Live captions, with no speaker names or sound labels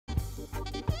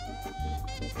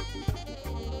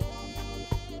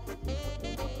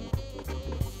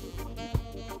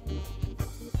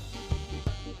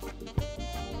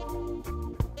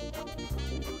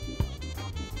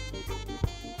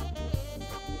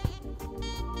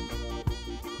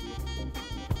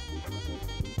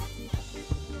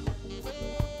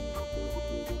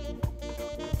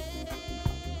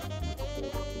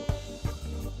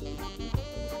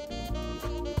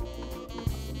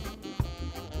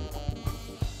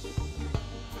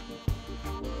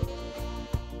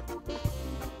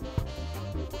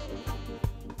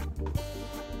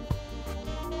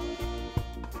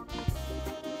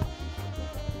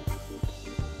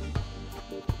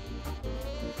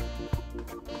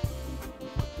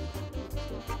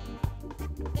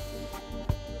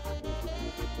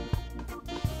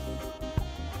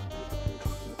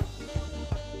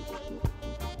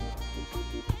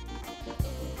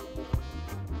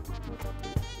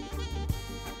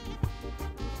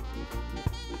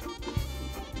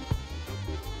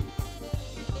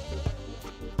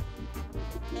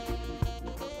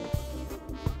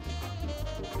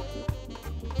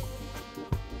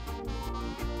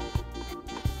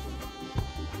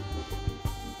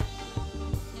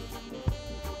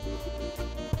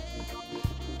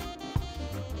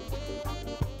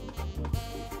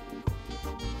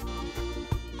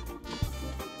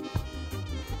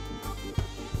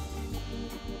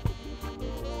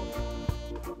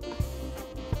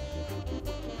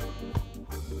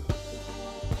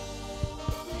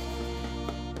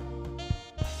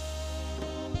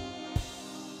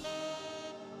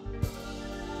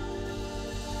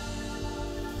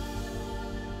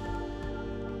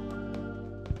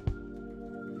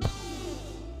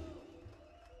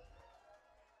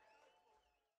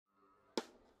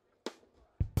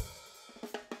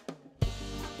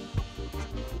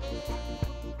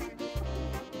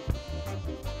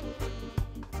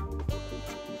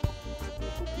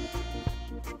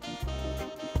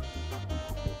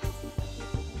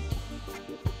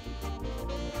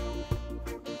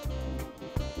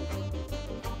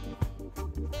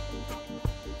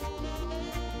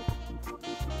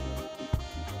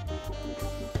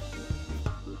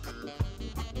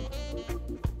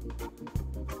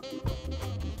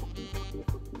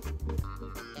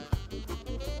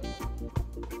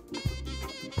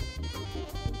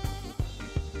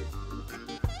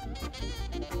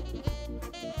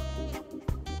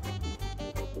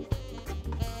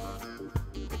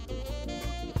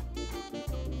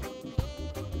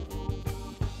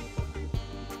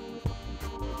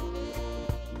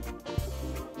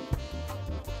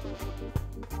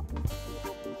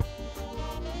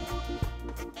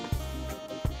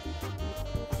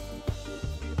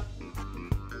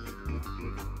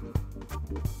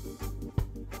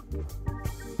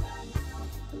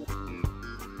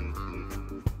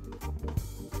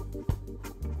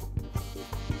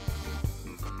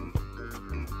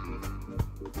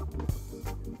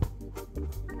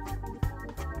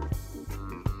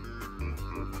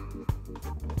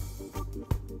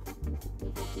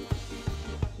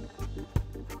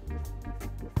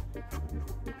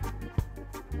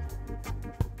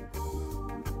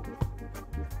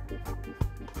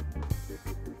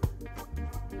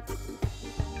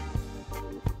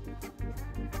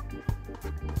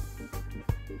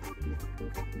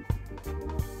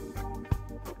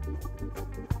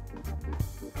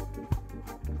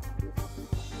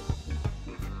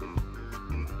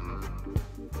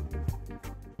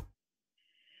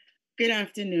Good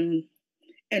afternoon,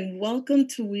 and welcome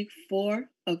to week 4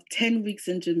 of 10 Weeks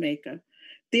in Jamaica,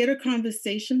 Theater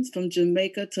Conversations from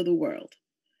Jamaica to the World.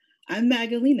 I'm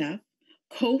Magali Neff,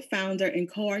 co-founder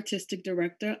and co-artistic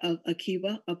director of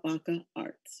Akiba Abaka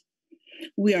Arts.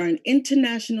 We are an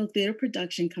international theater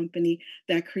production company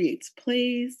that creates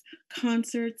plays,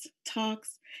 concerts,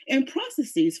 talks, and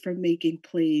processes for making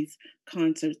plays,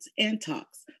 concerts, and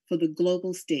talks for the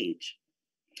global stage.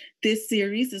 This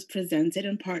series is presented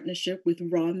in partnership with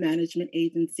Raw Management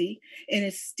Agency, an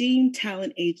esteemed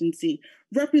talent agency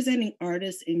representing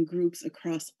artists and groups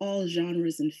across all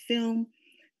genres in film,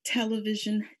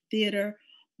 television, theater,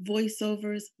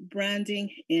 voiceovers, branding,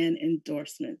 and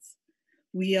endorsements.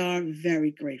 We are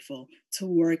very grateful to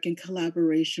work in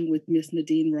collaboration with Ms.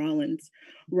 Nadine Rollins,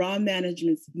 Raw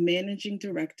Management's managing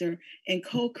director and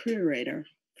co-curator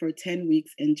for 10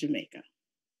 Weeks in Jamaica.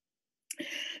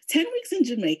 10 Weeks in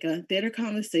Jamaica, Theater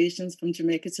Conversations from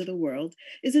Jamaica to the World,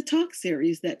 is a talk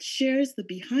series that shares the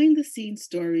behind-the-scenes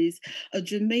stories of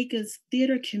Jamaica's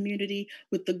theater community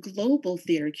with the global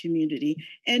theater community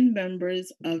and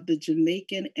members of the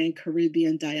Jamaican and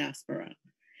Caribbean diaspora.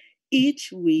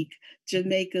 Each week,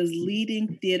 Jamaica's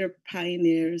leading theater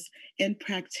pioneers and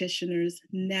practitioners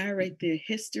narrate their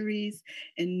histories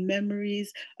and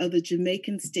memories of the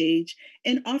Jamaican stage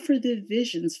and offer their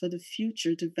visions for the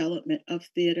future development of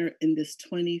theater in this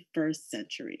 21st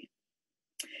century.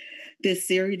 This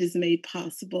series is made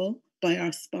possible by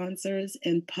our sponsors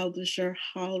and publisher,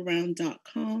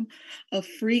 HowlRound.com, a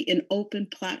free and open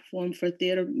platform for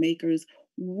theater makers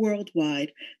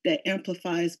worldwide that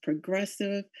amplifies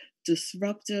progressive,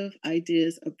 disruptive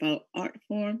ideas about art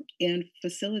form and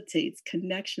facilitates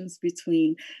connections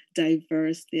between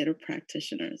diverse theater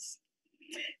practitioners.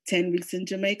 10 Weeks in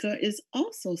Jamaica is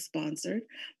also sponsored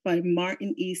by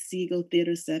Martin E. Segal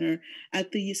Theater Center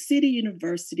at the City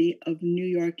University of New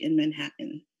York in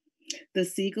Manhattan. The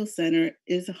Segal Center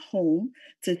is a home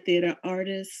to theater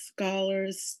artists,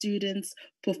 scholars, students,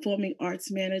 performing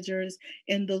arts managers,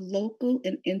 and the local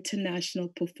and international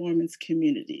performance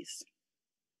communities.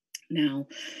 Now,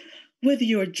 whether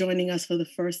you're joining us for the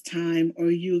first time or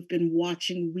you've been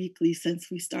watching weekly since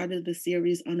we started the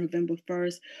series on November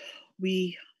 1st,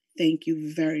 we thank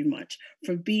you very much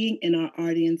for being in our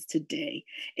audience today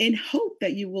and hope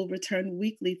that you will return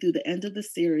weekly through the end of the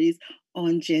series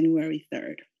on January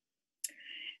 3rd.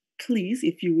 Please,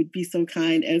 if you would be so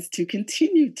kind as to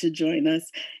continue to join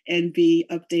us and be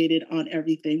updated on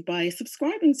everything by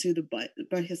subscribing to the button,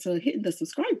 by hitting the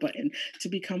subscribe button to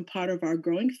become part of our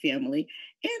growing family,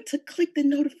 and to click the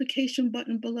notification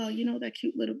button below, you know, that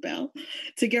cute little bell,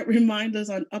 to get reminders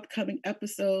on upcoming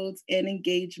episodes and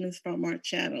engagements from our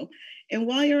channel. And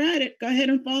while you're at it, go ahead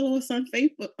and follow us on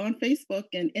Facebook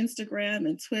and Instagram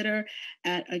and Twitter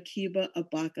at Akiba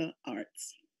Abaka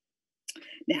Arts.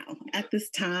 Now, at this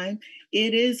time,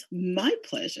 it is my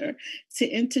pleasure to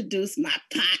introduce my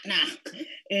partner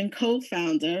and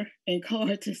co-founder and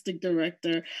co-artistic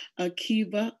director,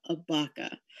 Akiba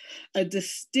Abaka, a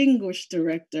distinguished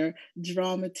director,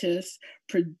 dramatist,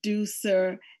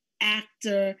 producer,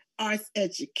 actor, arts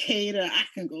educator. I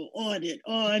can go on and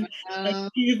on.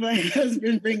 Akiba has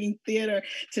been bringing theater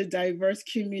to diverse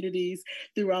communities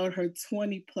throughout her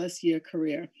 20-plus year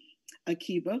career.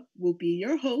 Akiba will be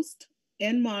your host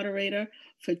and moderator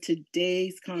for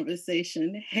today's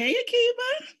conversation. Hey,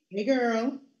 Akiba. Hey,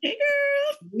 girl. Hey,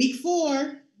 girl. Week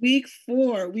 4. You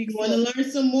want to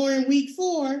learn some more in week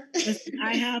 4?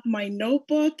 I have my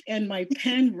notebook and my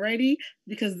pen ready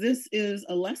because this is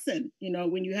a lesson. You know,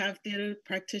 when you have theater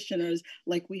practitioners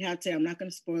like we have today, I'm not going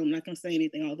to spoil, I'm not going to say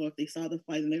anything, although if they saw the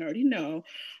slide, then they already know.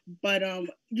 But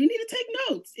you need to take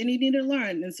notes and you need to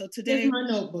learn. And so today, here's my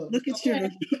notebook. Look at you.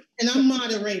 And I'm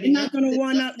moderating. You're not going to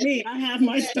one up me. I have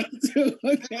my stuff too.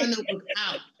 Okay. My notebook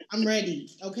out. I'm ready.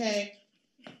 Okay.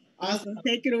 Awesome.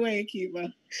 Take it away,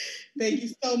 Akiba. Thank you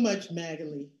so much,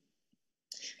 Magali.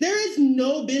 There is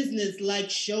no business like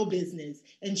show business,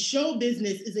 and show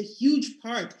business is a huge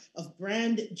part of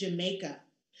brand Jamaica.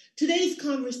 Today's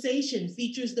conversation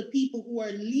features the people who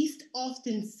are least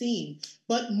often seen,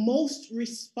 but most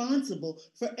responsible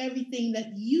for everything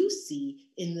that you see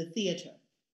in the theater,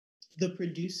 the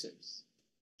producers.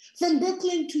 From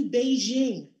Brooklyn to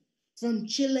Beijing, from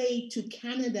Chile to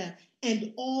Canada,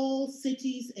 and all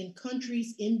cities and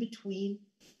countries in between,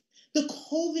 the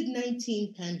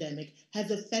COVID-19 pandemic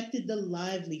has affected the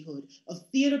livelihood of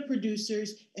theater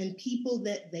producers and people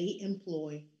that they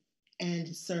employ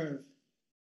and serve.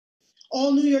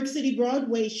 All New York City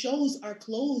Broadway shows are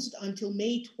closed until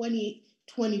May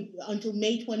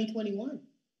 2021,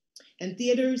 and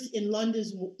theaters in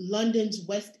London's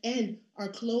West End are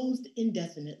closed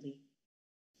indefinitely.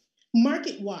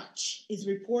 Market Watch is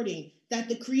reporting that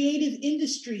the creative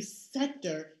industry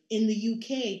sector in the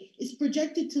UK is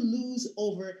projected to lose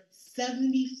over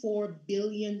 74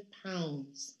 billion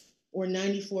pounds or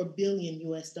 94 billion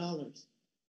US dollars.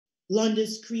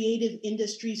 London's Creative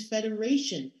Industries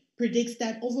Federation predicts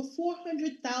that over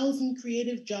 400,000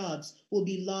 creative jobs will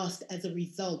be lost as a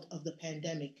result of the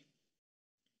pandemic.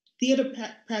 Theater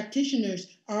practitioners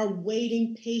are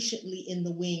waiting patiently in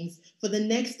the wings for the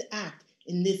next act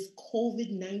in this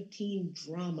COVID-19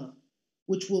 drama,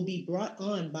 which will be brought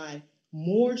on by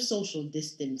more social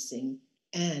distancing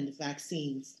and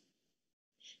vaccines.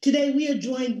 Today, we are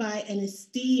joined by an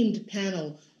esteemed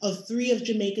panel of three of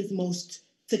Jamaica's most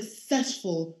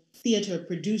successful theater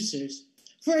producers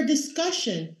for a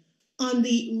discussion on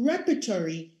the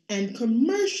repertory and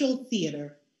commercial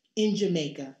theater in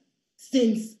Jamaica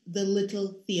since the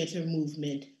Little Theater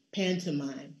movement,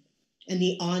 pantomime, and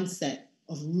the onset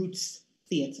of Roots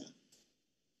Theater.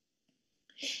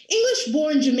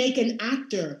 English-born Jamaican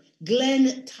actor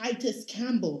Glenn Titus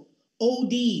Campbell,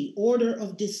 OD, Order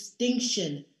of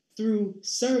Distinction through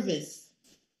Service,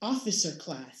 Officer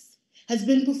Class, has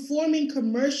been performing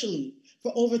commercially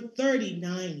for over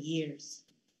 39 years.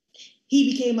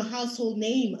 He became a household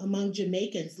name among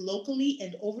Jamaicans locally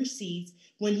and overseas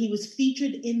when he was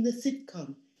featured in the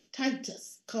sitcom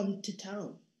Titus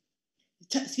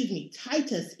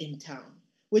in Town,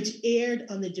 which aired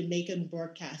on the Jamaican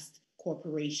Broadcast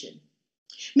Corporation.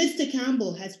 Mr.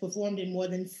 Campbell has performed in more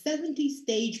than 70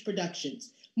 stage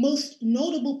productions. Most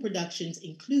notable productions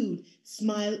include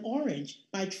Smile Orange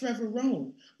by Trevor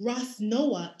Rohn, Ross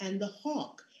Noah and the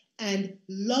Hawk, and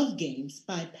Love Games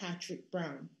by Patrick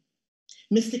Brown.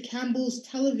 Mr. Campbell's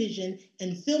television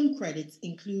and film credits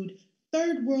include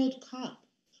Third World Cop,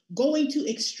 Going to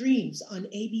Extremes on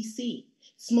ABC,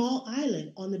 Small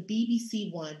Island on the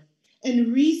BBC One, and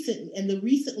the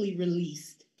recently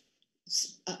released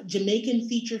Jamaican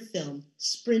feature film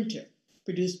Sprinter,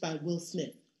 produced by Will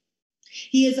Smith.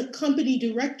 He is a company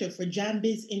director for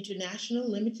Jambiz International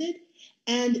Limited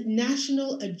and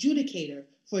national adjudicator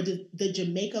for the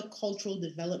Jamaica Cultural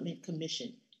Development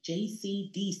Commission,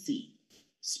 JCDC,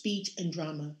 speech and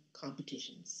drama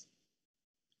competitions.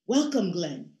 Welcome,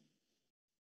 Glenn.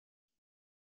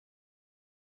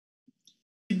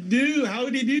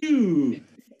 Howdy do.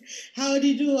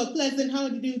 Howdy do. A pleasant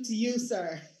howdy do to you,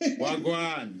 sir.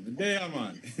 Wagwan. There,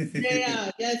 man.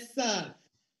 Yeah, yes, sir.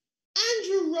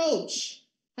 Andrew Roach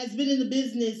has been in the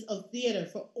business of theater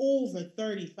for over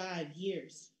 35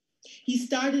 years. He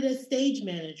started as stage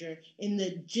manager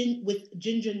with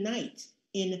Ginger Knight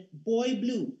in Boy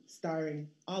Blue, starring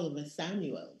Oliver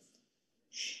Samuels.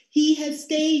 He has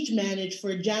stage managed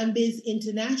for Jambiz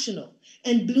International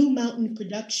and Blue Mountain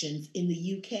Productions in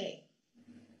the UK.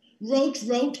 Roach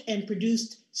wrote and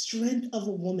produced Strength of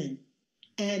a Woman,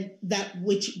 and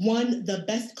which won the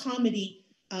Best Comedy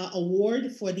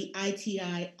Award for the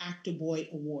ITI Actor Boy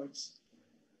Awards.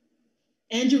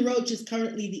 Andrew Roach is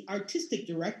currently the artistic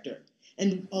director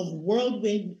of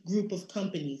Whirlwind Group of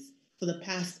Companies for the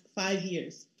past 5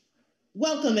 years.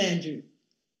 Welcome, Andrew.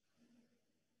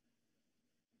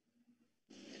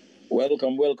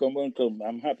 Welcome.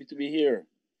 I'm happy to be here.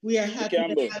 We are happy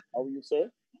Campbell, to have how are you,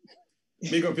 sir?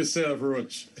 Big up yourself,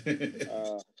 Roach.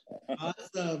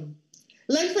 Awesome.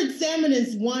 Lenford Salmon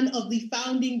is one of the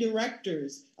founding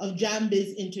directors of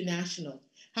Jambiz International,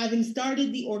 having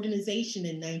started the organization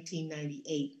in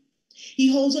 1998.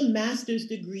 He holds a master's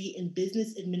degree in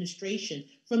business administration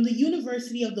from the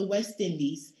University of the West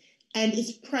Indies and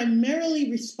is primarily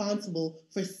responsible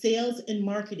for sales and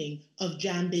marketing of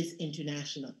Jambiz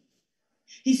International.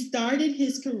 He started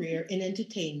his career in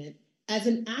entertainment as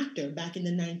an actor back in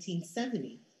the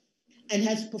 1970s and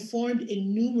has performed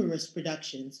in numerous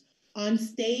productions on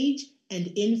stage and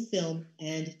in film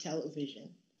and television.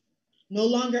 No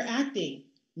longer acting,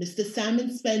 Mr.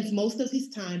 Salmon spends most of his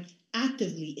time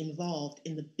actively involved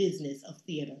in the business of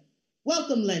theater.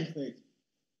 Welcome, Lenford.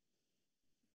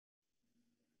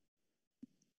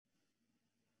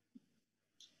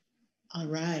 All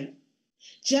right.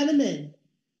 Gentlemen,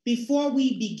 before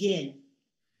we begin,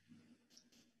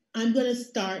 I'm going to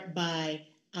start by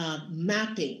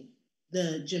mapping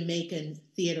the Jamaican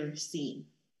theater scene.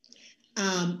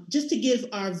 Just to give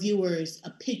our viewers a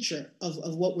picture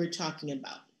of what we're talking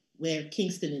about, where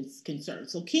Kingston is concerned.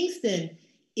 So Kingston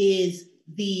is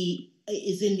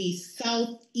in the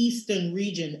southeastern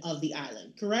region of the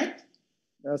island, correct?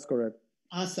 That's correct.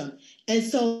 Awesome. And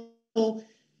so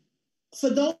for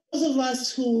those of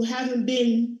us who haven't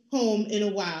been home in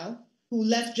a while, who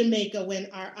left Jamaica when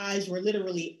our eyes were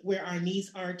literally where our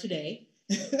knees are today,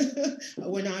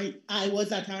 when I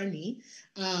was at Arnie,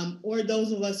 or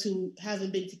those of us who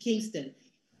haven't been to Kingston.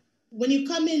 When you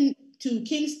come in to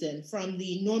Kingston from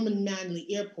the Norman Manley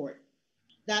Airport,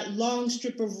 that long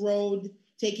strip of road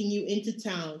taking you into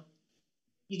town,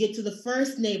 you get to the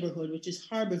first neighborhood, which is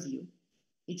Harborview.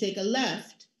 You take a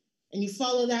left, and you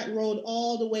follow that road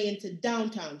all the way into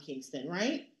downtown Kingston,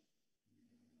 right?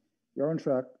 You're on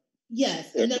track.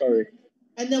 Yes. And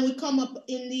then we come up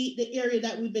in the area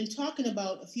that we've been talking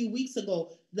about a few weeks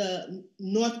ago, the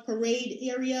North Parade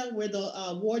area where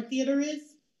the Ward Theater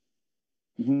is.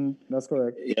 That's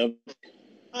correct. Yep.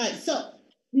 All right. So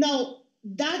now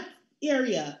that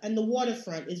area and the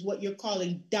waterfront is what you're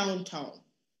calling downtown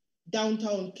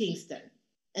Kingston.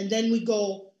 And then we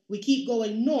keep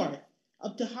going north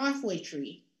up to Halfway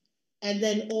Tree and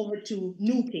then over to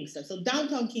New Kingston. So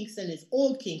downtown Kingston is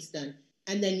Old Kingston.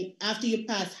 And then after you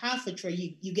pass Halfway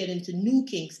Tree, you get into New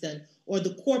Kingston or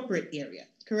the corporate area,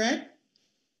 correct?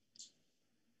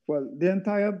 Well, the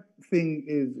entire thing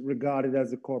is regarded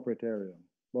as a corporate area,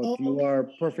 but you are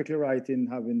perfectly right in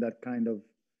having that kind of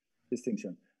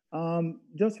distinction.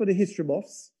 Just for the history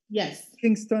buffs, yes,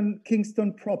 Kingston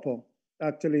proper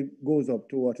actually goes up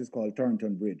to what is called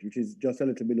Torrington Bridge, which is just a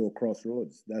little below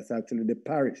Crossroads. That's actually the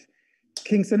parish.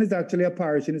 Kingston is actually a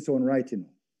parish in its own right, you know.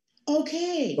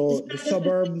 Okay. So the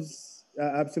suburbs,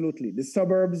 absolutely. The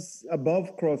suburbs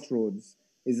above Crossroads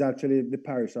is actually the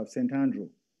parish of St. Andrew.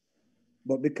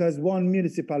 But because one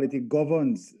municipality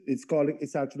governs, it's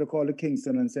actually called the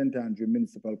Kingston and St. Andrew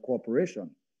Municipal Corporation.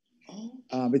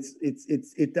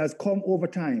 It has come over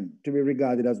time to be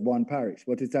regarded as one parish,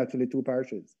 but it's actually two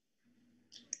parishes.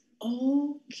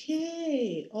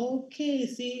 Okay.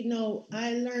 See, no,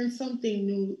 I learn something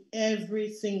new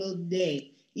every single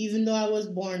day, even though I was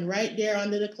born right there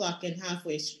under the clock in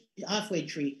halfway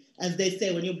tree. As they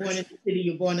say, when you're born in the city,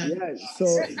 you're born on. Yeah,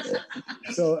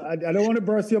 so I don't want to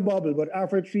burst your bubble, but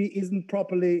Halfway Tree isn't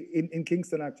properly in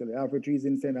Kingston, actually. Halfway Tree is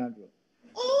in St. Andrew.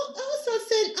 So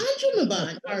St. Andrew,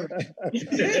 Maban. All right. I did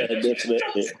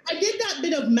that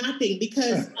bit of mapping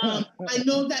because I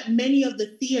know that many of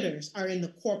the theaters are in the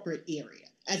corporate area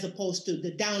as opposed to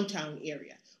the downtown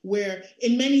area, where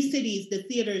in many cities, the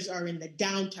theaters are in the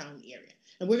downtown area.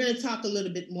 And we're going to talk a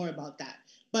little bit more about that.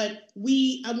 But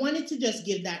I wanted to just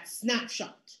give that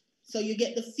snapshot so you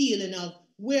get the feeling of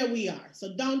where we are.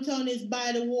 So downtown is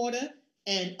by the water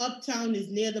and uptown is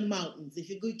near the mountains. If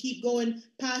you keep going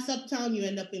past uptown, you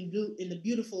end up in the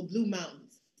beautiful Blue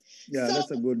Mountains. Yeah, so,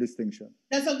 that's a good distinction.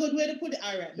 That's a good way to put it.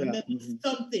 All right, remember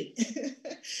something.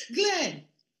 Glenn,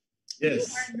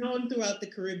 yes, you are known throughout the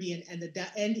Caribbean and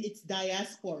its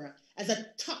diaspora as a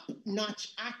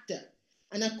top-notch actor.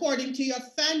 And according to your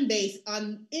fan base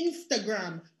on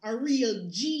Instagram, a real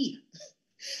G.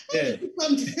 How did you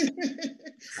come to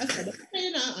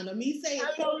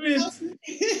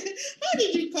How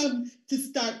did you come to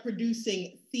start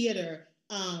producing theater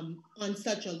on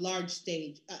such a large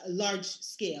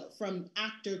scale, from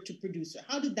actor to producer?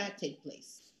 How did that take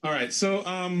place? All right, so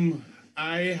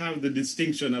I have the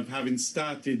distinction of having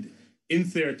started in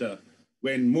theater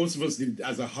when most of us did it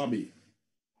as a hobby.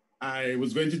 I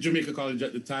was going to Jamaica College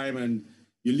at the time, and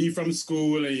you leave from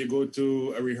school and you go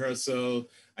to a rehearsal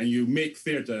and you make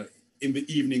theater in the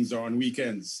evenings or on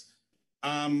weekends.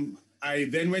 I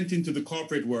then went into the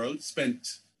corporate world,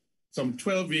 spent some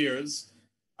 12 years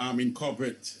in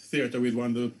corporate theater with one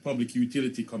of the public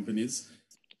utility companies.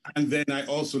 And then I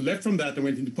also left from that and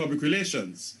went into public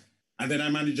relations. And then I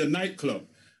managed a nightclub.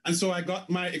 And so I got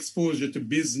my exposure to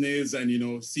business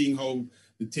and, seeing how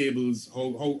the tables,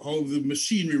 how the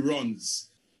machinery runs.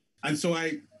 And so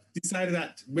I decided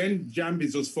that when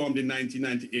Jambiz was formed in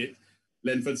 1998,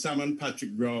 Lenford Salmon,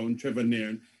 Patrick Brown, Trevor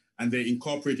Nairn, and they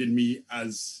incorporated me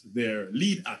as their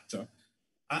lead actor,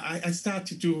 I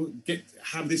started to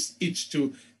have this itch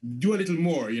to do a little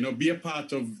more, be a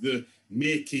part of the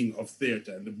making of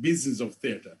theater and the business of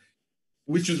theater,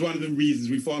 which was one of the reasons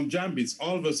we formed Jambiz.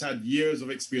 All of us had years of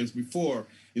experience before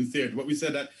in theater, but we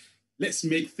said that let's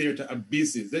make theater a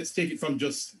business. Let's take it from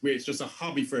just where it's just a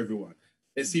hobby for everyone.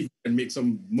 Let's see if we can make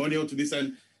some money out of this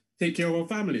and take care of our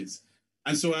families.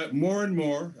 And so more and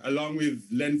more, along with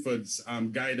Lenford's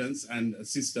guidance and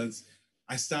assistance,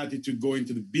 I started to go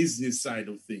into the business side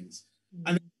of things. Mm-hmm.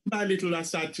 And by little, I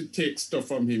started to take stuff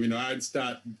from him. I'd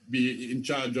start be in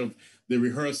charge of the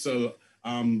rehearsal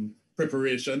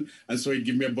preparation. And so he'd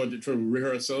give me a budget for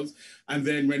rehearsals. And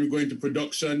then when we go into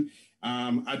production,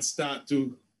 I'd start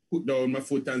to put down my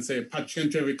foot and say, Patrick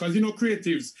and Trevor, because,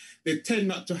 creatives, they tend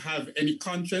not to have any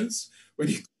conscience when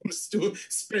it comes to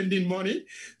spending money.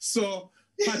 So,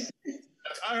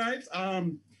 all right,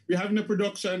 we're having a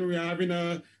production, we're having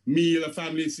a meal, a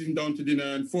family sitting down to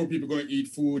dinner, and 4 people going to eat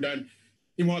food, and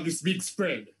he want this big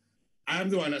spread. I'm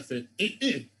the one that said,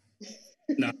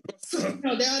 no.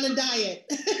 No, they're on a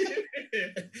diet.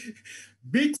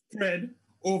 Big spread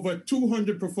over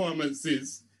 200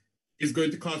 performances is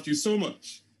going to cost you so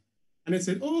much. And I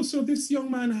said, oh, so this young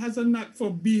man has a knack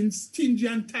for being stingy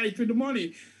and tight with the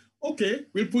money. Okay,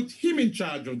 we'll put him in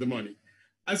charge of the money.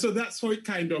 And so that's how it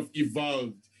kind of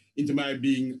evolved into my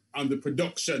being on the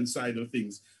production side of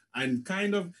things and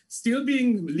kind of still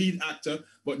being lead actor,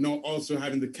 but now also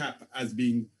having the cap as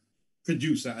being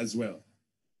producer as well.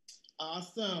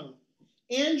 Awesome.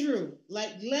 Andrew,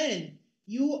 like Glenn,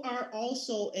 you are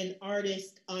also an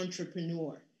artist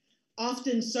entrepreneur,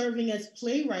 often serving as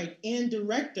playwright and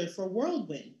director for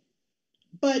Whirlwind.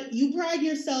 But you pride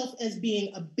yourself as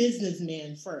being a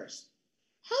businessman first.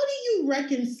 How do you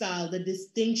reconcile the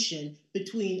distinction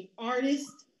between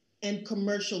artist and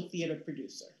commercial theater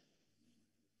producer?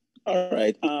 All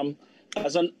right.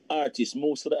 As an artist,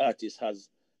 most of the artists has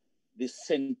this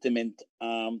sentiment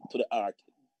to the art.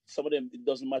 Some of them, it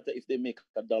doesn't matter if they make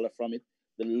 $1 from it.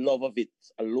 The love of it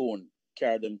alone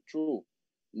carry them through.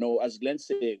 Now, as Glenn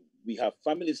said, we have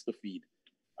families to feed.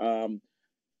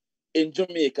 In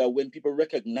Jamaica, when people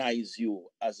recognize you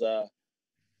as a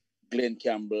Glenn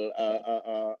Campbell,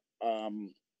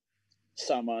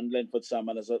 Salmon, Lenford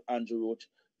Salmon, as an Andrew Roach,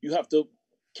 you have to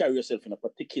carry yourself in a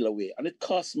particular way. And it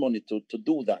costs money to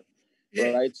do that,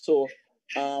 right? So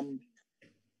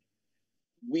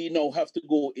we now have to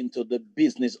go into the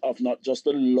business of not just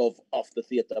the love of the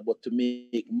theater, but to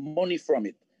make money from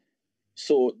it.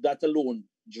 So that alone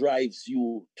drives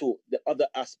you to the other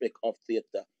aspect of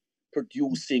theater,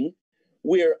 producing,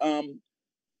 where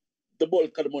the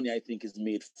bulk of the money, I think, is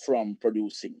made from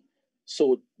producing.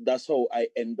 So that's how I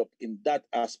end up in that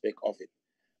aspect of it.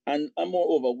 And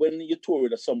moreover, when you tour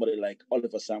with somebody like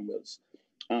Oliver Samuels,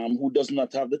 who does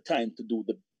not have the time to do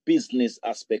the business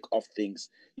aspect of things,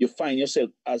 you find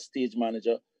yourself as stage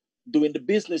manager doing the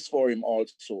business for him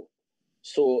also.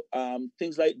 So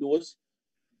things like those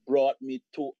brought me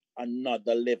to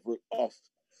another level of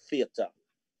theater,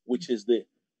 which is the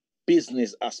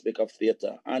business aspect of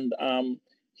theater. And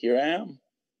here I am.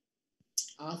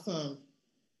 Awesome.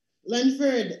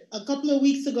 Lenford, a couple of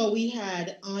weeks ago, we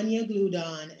had Anya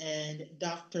Gludon and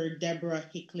Dr. Deborah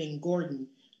Hickling Gordon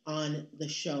on the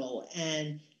show.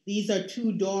 And these are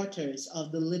 2 daughters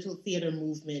of the Little Theater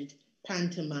Movement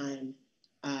pantomime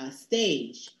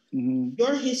stage. Mm-hmm.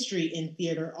 Your history in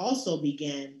theater also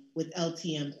began with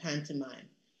LTM pantomime.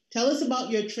 Tell us about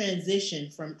your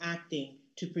transition from acting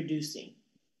to producing.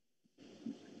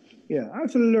 Yeah, I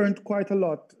actually learned quite a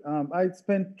lot. I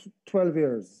spent 12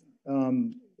 years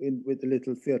with the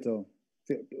Little Theater.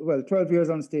 Well, 12 years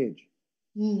on stage.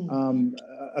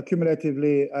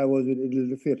 Accumulatively, I was with the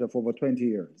Little Theater for over 20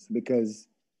 years because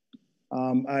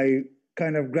I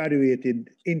kind of graduated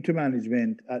into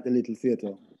management at the Little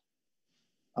Theater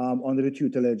under the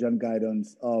tutelage and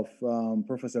guidance of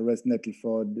Professor Wes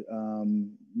Nettleford,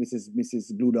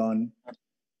 Mrs. Gludon,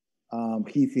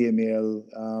 Keith Emil,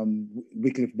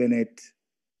 Wycliffe Bennett,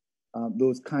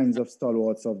 those kinds of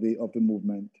stalwarts of the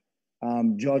movement.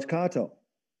 George Carter.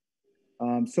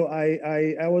 So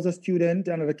I was a student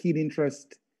and had a keen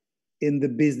interest in the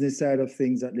business side of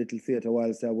things at Little Theater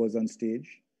whilst I was on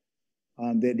stage.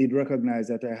 They did recognize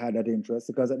that I had that interest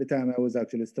because at the time I was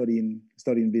actually studying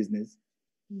business.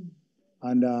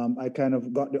 And I kind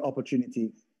of got the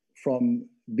opportunity from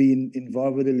being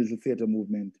involved with the Little Theater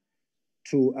movement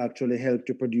to actually help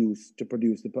to produce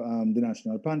the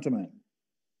national pantomime.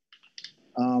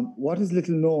 What is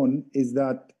little known is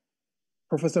that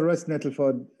Professor Wes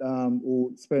Nettleford,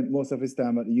 who spent most of his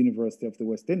time at the University of the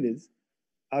West Indies,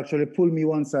 actually pulled me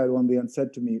one side one day and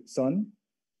said to me, son,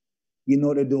 you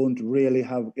know they don't really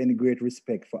have any great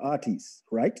respect for artists,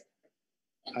 right?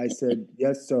 I said,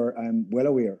 yes, sir, I'm well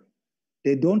aware.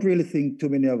 They don't really think too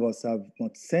many of us have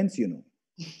much sense, you know.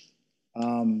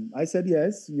 I said,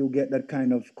 yes, you get that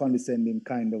kind of condescending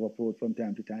kind of approach from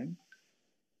time to time.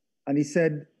 And he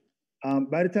said,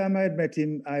 by the time I had met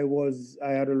him, I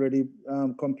had already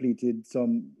completed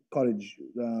some college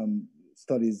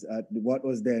studies at what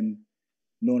was then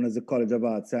known as the College of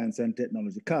Art, Science and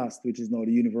Technology, CAST, which is now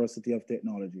the University of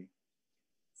Technology.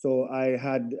 So I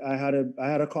had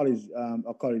a college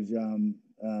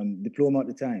diploma at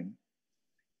the time,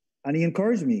 and he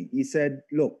encouraged me. He said,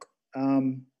 "Look,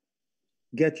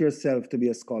 get yourself to be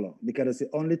a scholar because it's the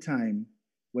only time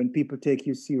when people take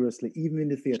you seriously, even in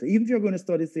the theater, even if you're going to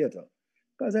study theater."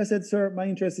 Because I said, "Sir, my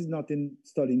interest is not in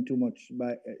studying too much.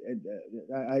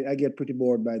 I get pretty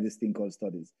bored by this thing called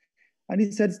studies." And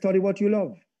he said, "Study what you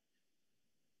love."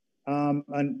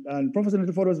 And Professor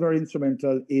Nettleford was very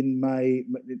instrumental in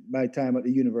my time at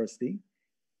the university.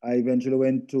 I eventually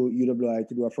went to UWI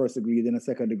to do a first degree, then a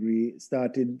second degree,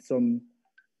 started some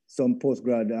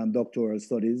postgrad doctoral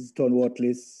studies, turned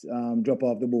worthless, drop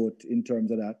off the boat in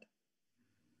terms of that.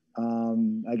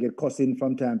 I get cussing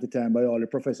from time to time by all the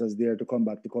professors there to come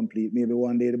back to complete. Maybe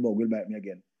one day the bug will bite me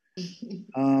again.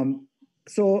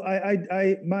 So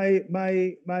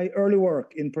my early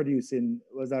work in producing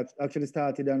was actually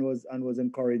started and was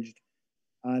encouraged,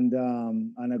 and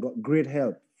I got great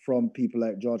help from people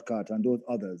like George Carter and those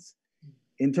others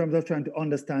in terms of trying to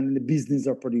understand the business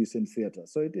of producing theater.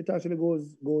 So it actually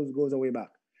goes a way back.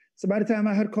 So by the time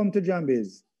I had come to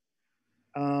Jambiz,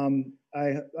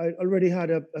 I already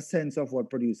had a sense of what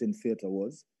producing theater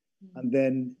was, and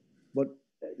then, but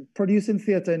producing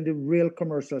theater in the real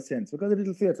commercial sense, because the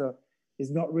Little Theater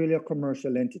is not really a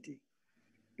commercial entity.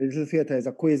 The Little Theater is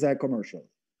a quasi-commercial.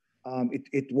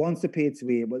 It wants to pay its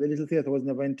way, but the Little Theater was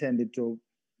never intended to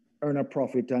earn a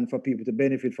profit and for people to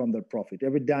benefit from that profit.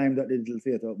 Every dime that the Little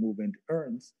Theater movement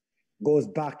earns goes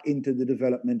back into the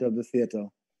development of the theater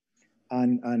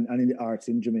and in the arts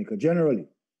in Jamaica generally.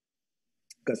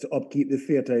 Because to upkeep the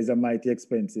theater is a mighty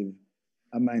expensive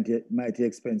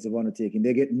undertaking.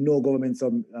 They get no government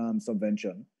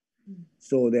subvention.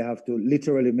 So they have to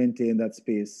literally maintain that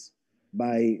space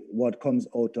by what comes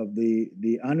out of the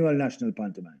annual national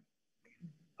pantomime.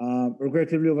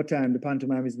 Regrettably, over time, the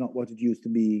pantomime is not what it used to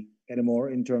be anymore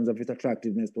in terms of its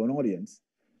attractiveness to an audience.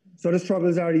 So the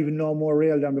struggles are even now more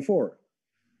real than before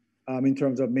in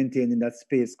terms of maintaining that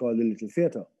space called the Little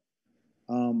Theater.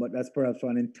 But that's perhaps for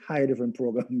an entire different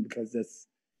program, because that's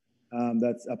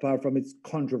apart from its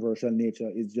controversial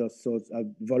nature, it's just so a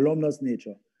voluminous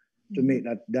nature to make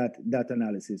that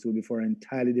analysis will be for an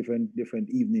entirely different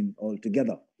evening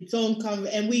altogether. Its own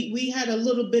and we had a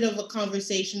little bit of a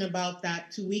conversation about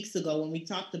that 2 weeks ago when we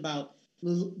talked about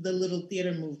the Little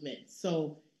Theater movement.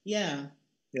 So yeah.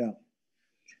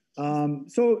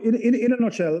 So in a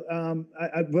nutshell,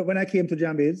 when I came to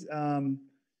Jambiz,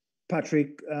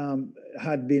 Patrick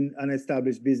had been an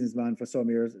established businessman for some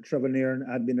years. Trevor Nairn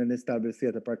had been an established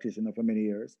theater practitioner for many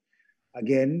years.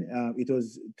 Again, it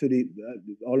was to the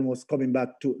almost coming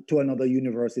back to another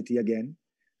university again.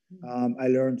 I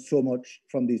learned so much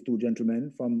from these two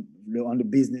gentlemen, from on the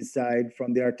business side,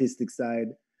 from the artistic side.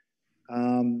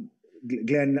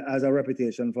 Glenn has a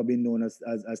reputation for being known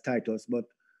as Titus, but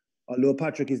although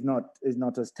Patrick is not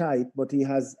as tight, but he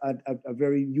has a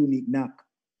very unique knack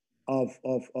of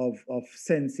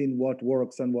sensing what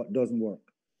works and what doesn't work,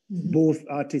 both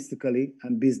artistically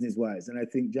and business-wise. And I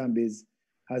think Jambiz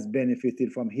has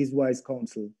benefited from his wise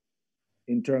counsel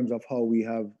in terms of how we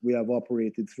have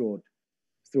operated throughout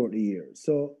the years.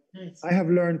 So nice. I have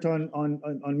learned on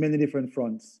many different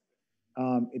fronts,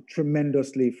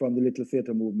 tremendously from the Little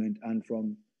Theater movement and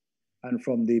from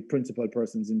the principal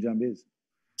persons in Jambiz.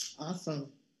 Awesome.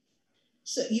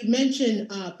 So you mentioned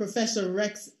Professor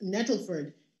Rex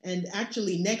Nettleford, and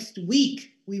actually next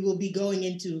week we will be going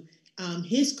into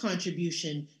his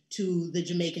contribution to the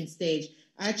Jamaican stage.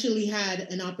 I actually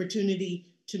had an opportunity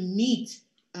to meet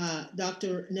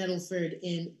Dr. Nettleford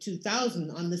in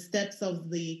 2000 on the steps of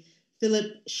the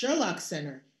Philip Sherlock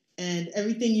Center. And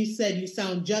everything you said, you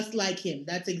sound just like him.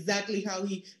 That's exactly how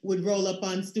he would roll up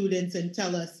on students and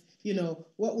tell us, you know,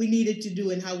 what we needed to do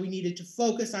and how we needed to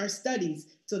focus our studies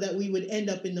so that we would end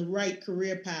up in the right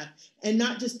career path. And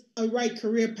not just a right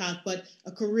career path, but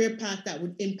a career path that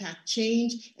would impact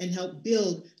change and help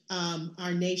build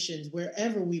our nations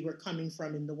wherever we were coming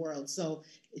from in the world. So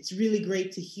it's really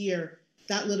great to hear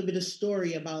that little bit of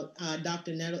story about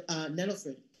Dr.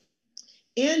 Nettleford.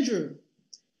 Andrew,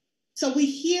 so we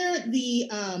hear the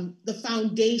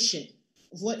foundation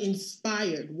of what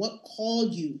inspired, what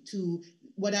called you to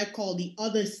what I call the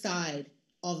other side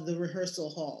of the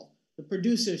rehearsal hall, the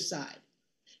producer's side.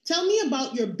 Tell me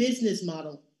about your business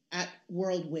model at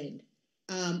Whirlwind.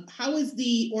 How is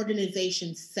the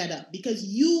organization set up? Because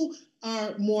you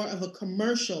are more of a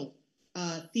commercial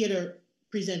theater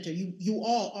presenter. You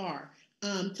all are.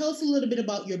 Tell us a little bit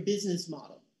about your business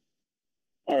model.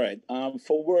 All right.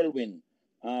 For Whirlwind,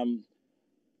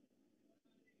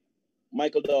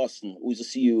 Michael Dawson, who is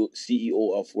the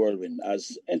CEO of Whirlwind,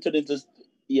 has entered into.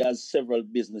 He has several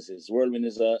businesses. Whirlwind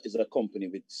is a company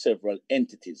with several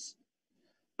entities.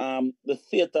 The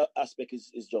theater aspect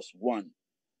is just one.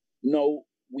 Now,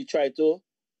 we try to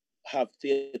have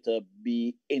theater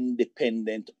be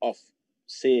independent of,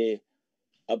 say,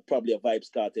 probably a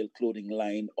Vibes Cartel clothing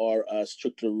line or a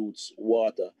Strictly Roots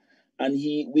water. And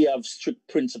we have strict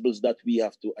principles that we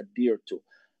have to adhere to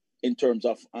in terms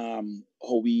of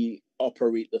how we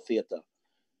operate the theater.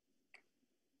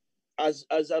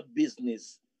 as a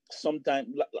business, sometimes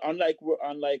unlike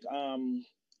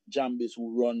Jambiz,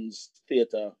 who runs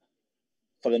theater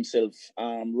for themselves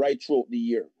right throughout the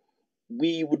year,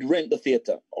 we would rent the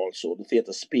theater also, the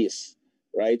theater space,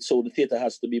 right? So the theater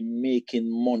has to be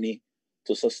making money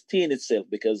to sustain itself,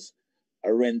 because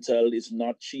a rental is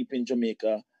not cheap in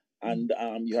Jamaica, and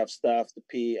you have staff to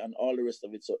pay and all the rest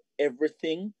of it. So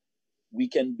everything we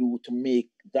can do to make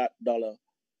that dollar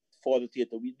for the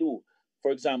theater, we do.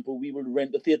 For example, we will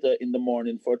rent the theater in the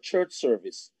morning for church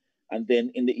service, and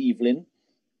then in the evening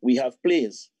we have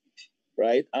plays,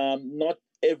 right? Not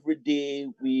every day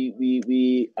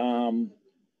we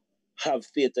have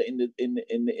theater in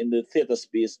the theater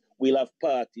space. We'll have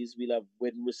parties, we'll have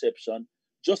wedding reception,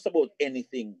 just about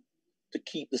anything to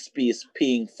keep the space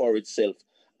paying for itself.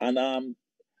 And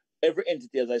every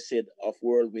entity, as I said, of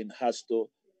Whirlwind has to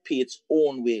pay its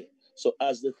own way. So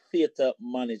as the theater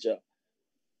manager,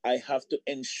 I have to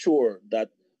ensure that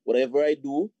whatever I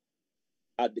do,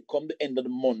 come the end of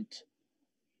the month,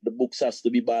 the books has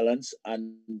to be balanced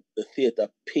and the theater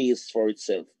pays for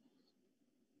itself.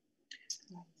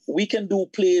 We can do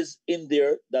plays in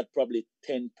there that probably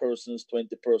 10 persons,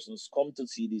 20 persons come to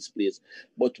see these plays,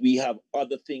 but we have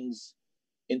other things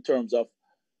in terms of,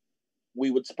 we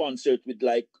would sponsor it with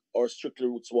like our Strictly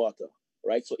Roots water,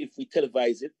 right? So if we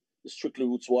televise it, the Strictly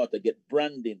Roots water get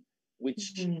branding,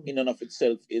 which in and of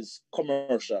itself is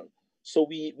commercial. So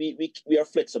we are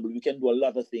flexible. We can do a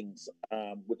lot of things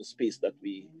with the space that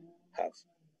we have.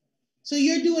 So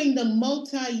you're doing the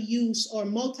multi-use or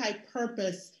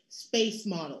multi-purpose space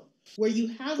model, where you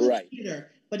have a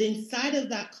theater, but inside of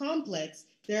that complex,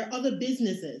 there are other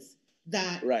businesses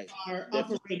that are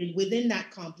operated within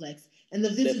that complex. And the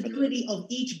visibility of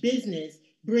each business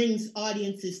brings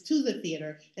audiences to the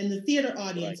theater, and the theater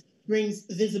audience brings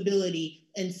visibility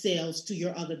and sales to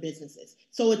your other businesses.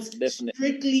 So it's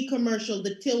strictly commercial.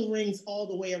 The till rings all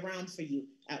the way around for you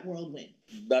at Whirlwind.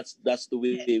 That's the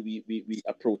way we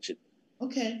approach it.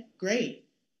 Okay, great.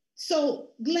 So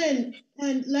Glenn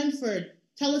and Lenford,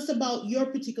 tell us about your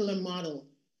particular model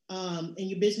and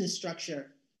your business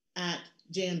structure at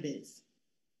Jambiz.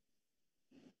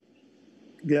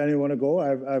 Glenn, you want to go?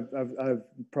 I've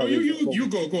probably. You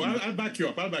go. I'll back you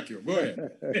up. Go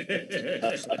ahead.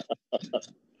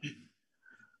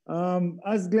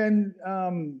 As Glenn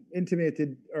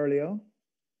intimated earlier,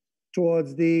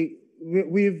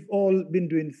 we've all been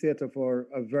doing theater for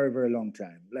a very, very long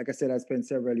time. Like I said, I spent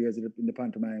several years in the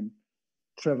pantomime.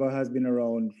 Trevor has been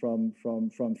around from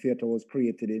theater was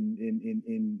created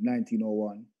in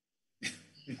 1901.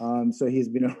 So he's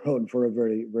been around for a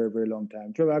very, very, very long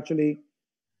time. Trevor actually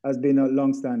has been a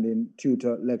long-standing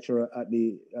tutor lecturer at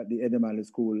the Edinburgh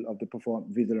School of the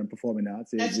Visual and Performing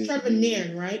Arts. That's Trevor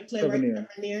Nairn, right? Playwright Trevor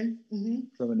Nairn. Mm-hmm.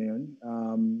 Trevor Nairn.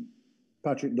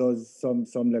 Patrick does some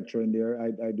lecturing there.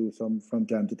 I do some from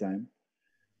time to time.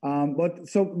 But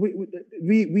so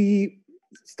we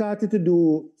started to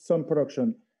do some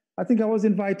production. I think I was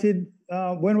invited.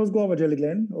 When was Guava Jelly,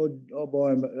 Glenn? Oh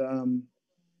boy,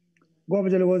 Guava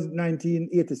Jelly was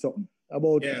 1980 something.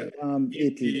 About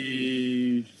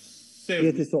 80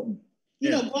 something. You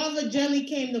know, Guava Jelly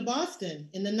came to Boston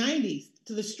in the 90s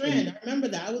to the Strand. I remember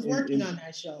that. I was working on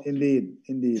that show. Indeed.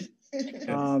 So it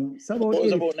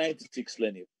was about 96,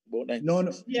 Lenny. About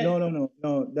 96. No.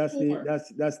 That's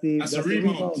the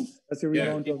remount. That's the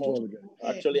remount of Guava Jelly.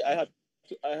 Actually, I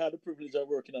had the privilege of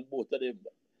working on both of them.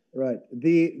 Right. That's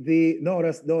the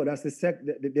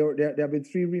there have been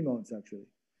 3 remounts actually.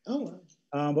 Oh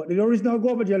wow. But the original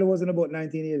Guava Jelly was in about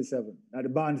 1987 at the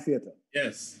Band Theatre.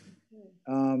 Yes.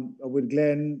 With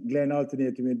Glenn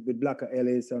alternating with Blacker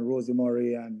Ellis and Rosie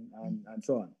Murray and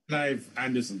so on. Clive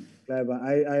Anderson.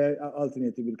 I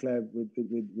alternated with Clive with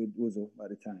Uzo at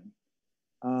the time.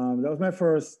 That was my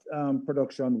first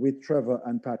production with Trevor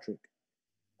and Patrick.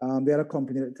 They had a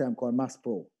company at the time called Mass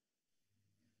Pro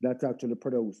that actually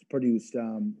produced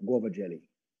Guava Jelly.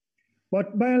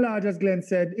 But by and large, as Glenn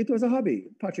said, it was a hobby.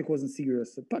 Patrick wasn't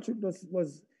serious. Patrick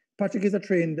is a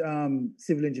trained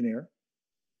civil engineer.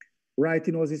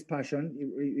 Writing was his passion.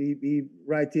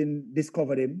 Writing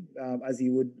discovered him, as he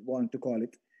would want to call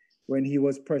it, when he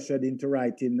was pressured into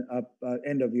writing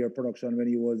end-of-year production when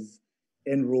he was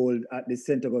enrolled at the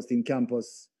St. Augustine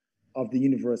campus of the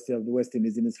University of the West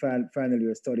Indies in his final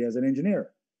year study as an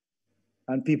engineer.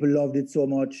 And people loved it so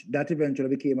much that eventually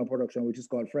became a production which is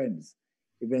called Friends.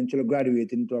 Eventually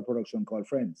graduated into a production called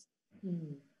Friends.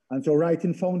 Mm. And so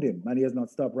writing found him, and he has not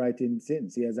stopped writing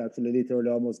since. He has actually literally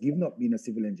almost given up being a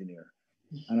civil engineer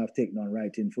and have taken on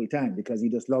writing full time because he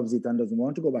just loves it and doesn't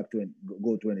want to go back to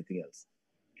go to anything else.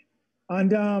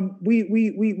 And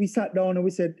we sat down and we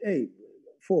said, hey,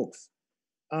 folks,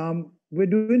 We're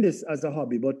doing this as a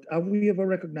hobby, but have we ever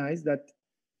recognized that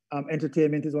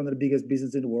entertainment is one of the biggest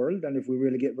businesses in the world? And if we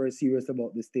really get very serious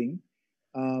about this thing,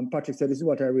 Patrick said, this is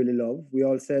what I really love. We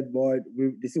all said, boy,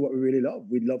 this is what we really love.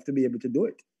 We'd love to be able to do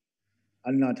it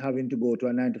and not having to go to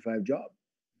a 9-to-5 job.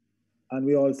 And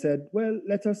we all said, well,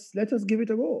 let us give it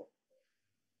a go.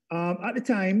 At the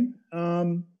time,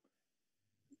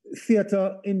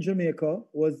 theater in Jamaica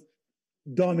was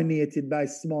dominated by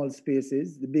small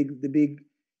spaces, the big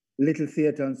little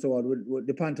theater and so on.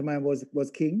 The pantomime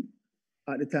was king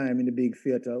at the time in the big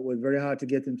theater. It was very hard to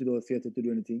get into those theaters to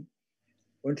do anything.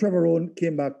 When Trevor Rohn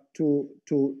came back to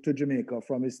Jamaica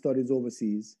from his studies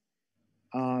overseas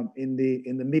in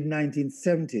the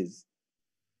mid-1970s,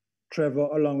 Trevor,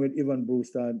 along with Ivan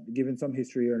Brewster, given some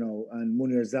history here now, and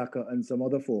Munir Zaka and some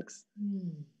other folks,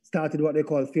 started what they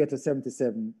call Theatre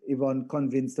 77. Ivan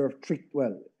convinced her,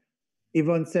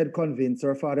 Ivan said convinced,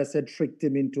 her father said tricked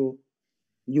him into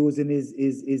using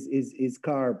his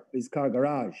car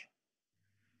garage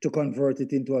to convert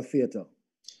it into a theater.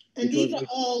 And these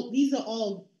are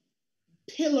all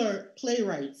pillar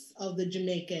playwrights of the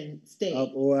Jamaican stage.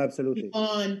 Oh, absolutely.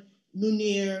 Ivan,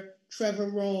 Munir, Trevor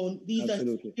Rohn, these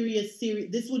absolutely. are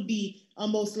serious. This would be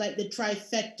almost like the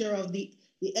trifecta of the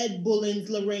Ed Bullins,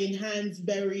 Lorraine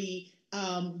Hansberry,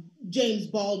 James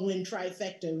Baldwin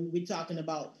trifecta we're talking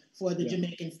about for the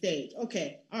Jamaican stage.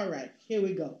 Okay, all right, here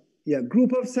we go. Yeah,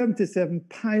 Group of 77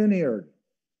 pioneered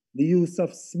the use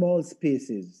of small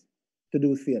spaces to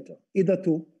do theater.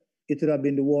 Hitherto, it would have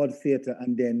been the Ward Theater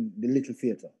and then the Little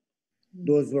Theater.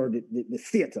 Those were the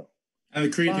theater. And the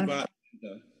creative arts.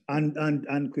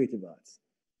 And creative arts.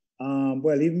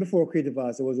 Well, even before creative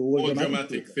arts, there was a whole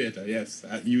dramatic theater, yes,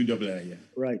 at UWI, yeah.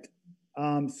 Right.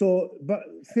 But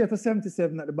Theatre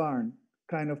 77 at the Barn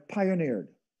kind of pioneered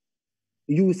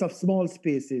the use of small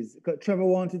spaces. Trevor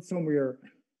wanted somewhere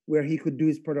where he could do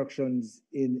his productions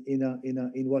in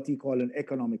what he called an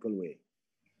economical way.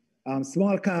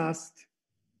 Small cast,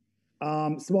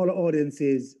 smaller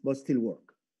audiences, but still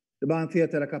work. The Barn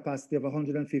Theatre had a capacity of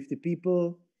 150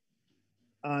 people,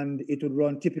 and it would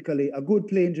run typically, a good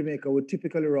play in Jamaica would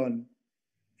typically run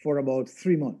for about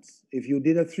 3 months. If you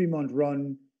did a 3-month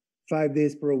run, 5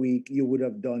 days per week, you would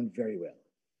have done very well.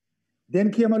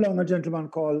 Then came along a gentleman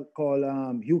called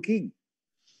Hugh King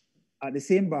at the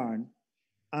same barn.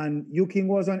 And Hugh King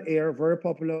was on air, very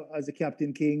popular as the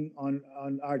Captain King on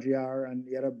RGR, and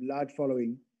he had a large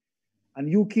following. And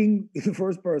Hugh King is the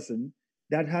first person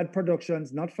that had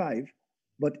productions, not 5,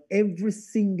 but every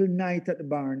single night at the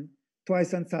barn,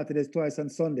 twice on Saturdays, twice on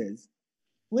Sundays.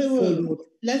 Wait.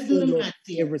 Let's do the math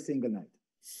here. Every single night.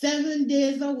 7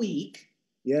 days a week.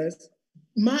 Yes.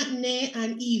 Matinee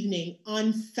and evening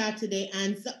on Saturday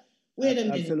and wait a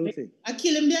minute. Absolutely. I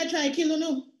kill him there, try kill him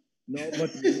no. No,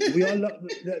 but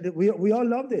we all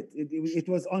loved it. It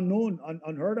was unknown,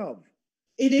 unheard of.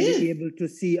 It is. To be able to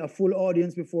see a full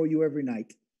audience before you every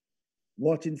night,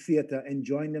 watching theater,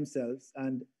 enjoying themselves,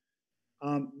 and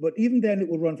but even then it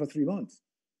would run for 3 months.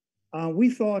 We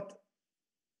thought,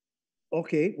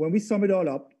 okay, when we sum it all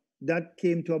up, that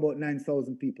came to about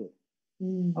 9,000 people.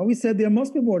 And we said there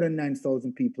must be more than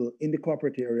 9,000 people in the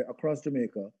corporate area across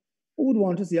Jamaica who would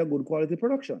want to see a good quality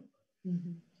production.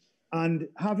 And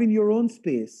having your own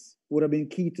space would have been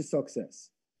key to success.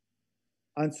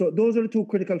 And so those are the 2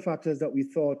 critical factors that we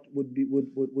thought would be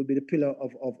the pillar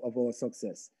of our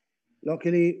success.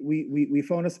 Luckily, we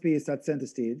found a space at Center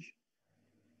Stage,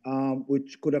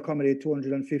 which could accommodate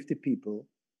 250 people.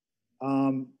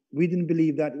 We didn't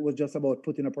believe that it was just about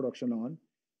putting a production on.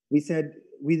 We said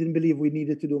we didn't believe we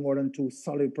needed to do more than 2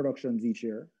 solid productions each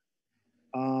year.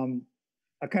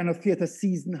 A kind of theater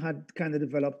season had kind of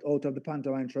developed out of the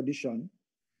pantomime tradition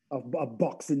of a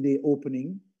box in the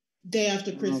opening. Day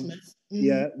after Christmas.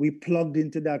 Yeah, we plugged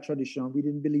into that tradition. We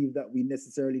didn't believe that we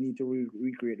necessarily need to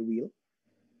recreate the wheel.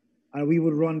 And we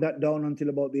would run that down until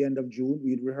about the end of June.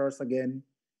 We'd rehearse again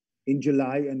in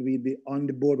July, and we'd be on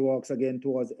the boardwalks again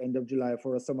towards the end of July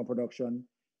for a summer production,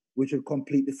 which would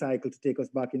complete the cycle to take us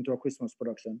back into a Christmas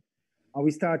production. And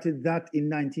we started that in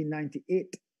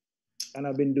 1998. And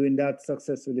I've been doing that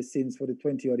successfully since for the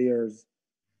 20 odd years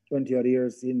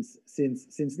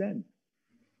since then.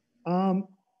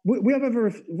 We have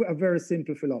a very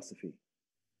simple philosophy.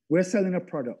 We're selling a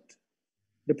product.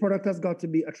 The product has got to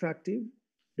be attractive.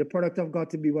 The product has got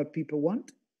to be what people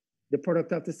want. The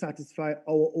product has to satisfy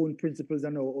our own principles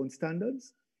and our own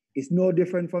standards. It's no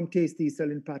different from Tasty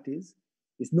selling patties.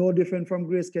 It's no different from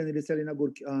Grace Kennedy selling a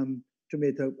good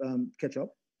tomato ketchup.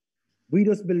 We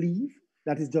just believe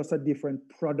that is just a different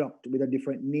product with a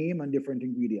different name and different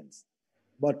ingredients.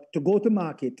 But to go to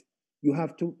market, you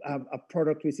have to have a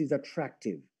product which is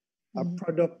attractive. a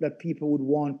product that people would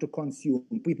want to consume.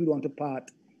 People want to part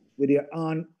with their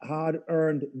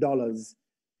hard-earned dollars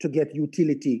to get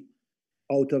utility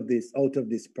out of this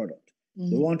product.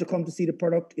 They want to come to see the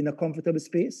product in a comfortable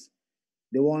space.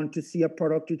 They want to see a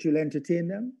product which will entertain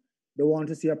them. They want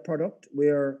to see a product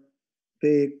where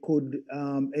they could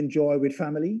enjoy with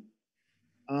family.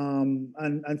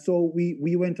 And so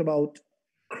we went about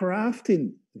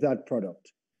crafting that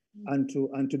product and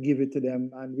to give it to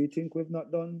them. And we think we've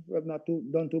not done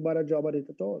too bad a job at it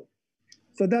at all.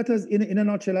 So that has, in a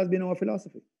nutshell, has been our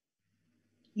philosophy.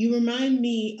 You remind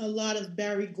me a lot of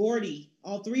Barry Gordy,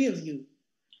 all three of you.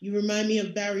 You remind me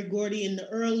of Barry Gordy in the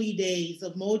early days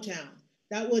of Motown.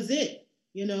 That was it,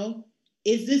 you know.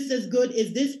 Is this as good?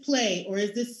 Is this play or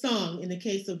is this song? In the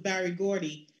case of Barry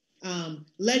Gordy,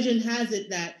 legend has it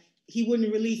that he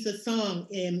wouldn't release a song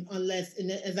unless,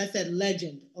 as I said,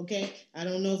 legend. Okay, I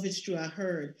don't know if it's true. I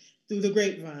heard through the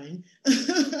grapevine. You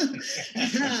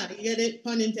get it?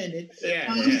 Pun intended.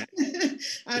 Yeah.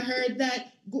 I heard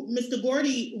that Mr.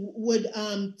 Gordy would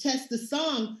test the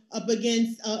song up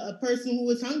against a person who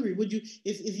was hungry. Would you,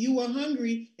 if you were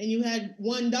hungry and you had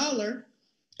 $1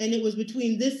 and it was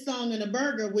between this song and a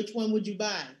burger, which one would you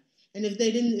buy? And if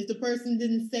the person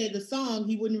didn't say the song,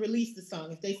 he wouldn't release the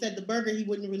song. If they said the burger, he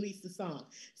wouldn't release the song.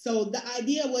 So the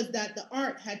idea was that the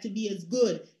art had to be as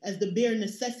good as the bare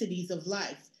necessities of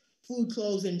life, food,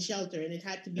 clothes, and shelter, and it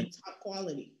had to be top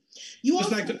quality.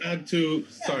 Just like to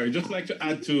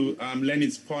add to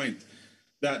Lenny's point,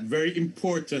 that very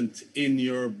important in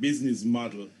your business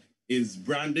model is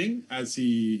branding, as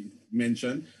he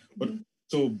mentioned, but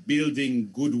also building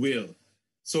goodwill.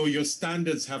 So your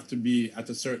standards have to be at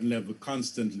a certain level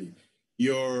constantly.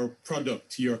 Your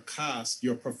product, your cast,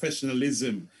 your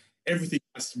professionalism, everything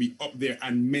has to be up there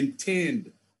and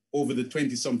maintained over the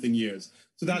 20-something years.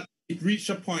 So that it reached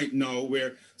a point now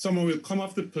where someone will come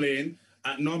off the plane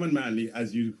at Norman Manley,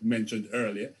 as you mentioned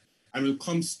earlier, and will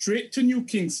come straight to New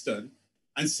Kingston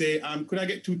and say, could I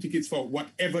get 2 tickets for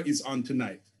whatever is on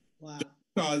tonight? Wow. Just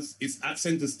because it's at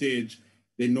center stage,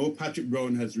 they know Patrick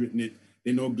Brown has written it,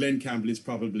 they know Glenn Campbell is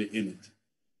probably in it.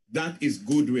 That is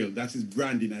goodwill, that is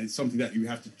branding, and it's something that you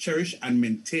have to cherish and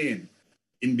maintain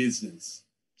in business.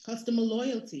 Customer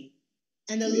loyalty.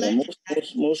 And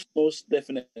most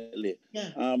definitely.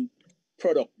 Yeah.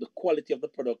 Product, the quality of the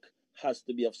product has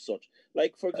to be of such.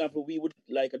 Like, for example, we would,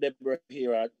 like a Deborah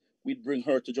here, we'd bring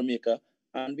her to Jamaica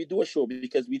and we do a show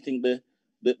because we think the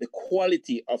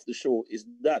quality of the show is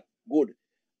that good.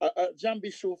 A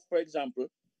Jambiz show, for example,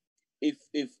 if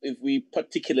we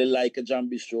particularly like a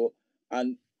Jambiz show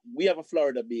and we have a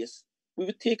Florida base, we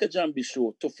would take a Jambiz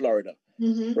show to Florida,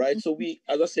 right? So we,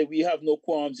 as I say, we have no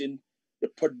qualms in the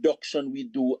production we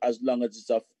do as long as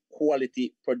it's of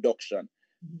quality production.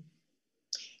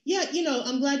 Yeah, you know,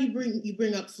 I'm glad you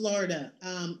bring up Florida.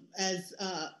 As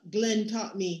Glenn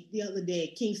taught me the other day,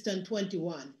 Kingston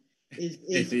 21 is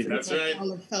that's right.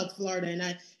 All of South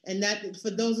Florida, and that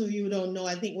for those of you who don't know,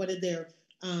 I think what are there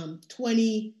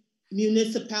 20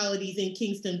 municipalities in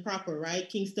Kingston proper, right?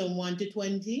 Kingston 1 to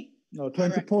 20. No,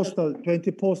 20 postal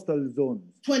zones.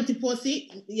 20 postal.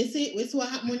 You see, it's what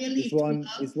happened when you leave.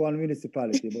 It's one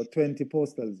municipality, but 20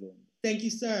 postal zones. Thank you,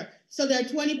 sir. So there are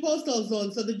 20 postal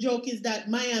zones. So the joke is that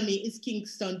Miami is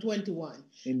Kingston 21.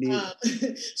 Indeed.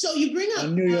 So you bring up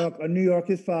New York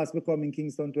is fast becoming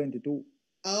Kingston 22.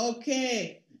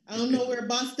 Okay. I don't know where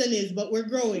Boston is, but we're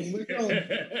growing. We're growing.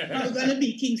 We're going to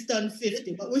be Kingston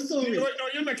 50, but we're so rich. No,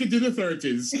 you're making it to the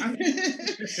 30s. So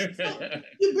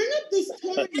you bring up this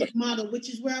touring model, which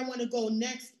is where I want to go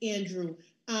next, Andrew,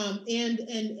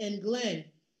 and Glenn.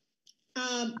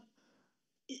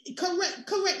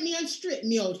 Correct me and straighten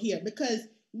me out here, because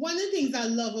one of the things I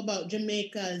love about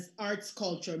Jamaica's arts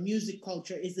culture, music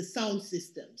culture, is the sound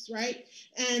systems, right?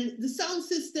 And the sound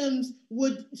systems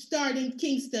would start in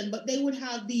Kingston, but they would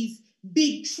have these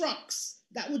big trucks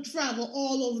that would travel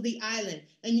all over the island.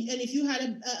 And if you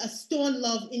had a Stone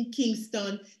Love in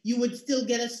Kingston, you would still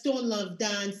get a Stone Love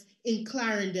dance in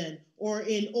Clarendon or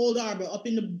in Old Harbor, up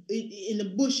in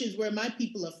the bushes where my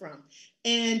people are from.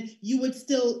 And you would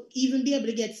still even be able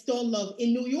to get Stone Love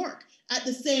in New York at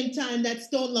the same time that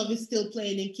Stone Love is still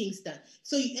playing in Kingston.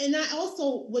 So, and I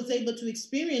also was able to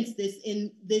experience this in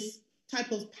this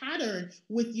type of pattern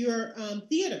with your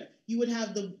theater. You would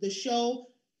have the show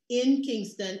in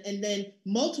Kingston and then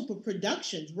multiple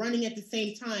productions running at the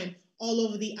same time all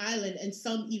over the island, and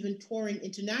some even touring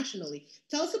internationally.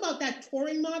 Tell us about that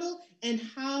touring model and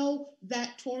how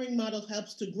that touring model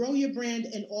helps to grow your brand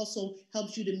and also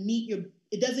helps you to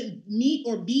it doesn't meet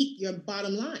or beat your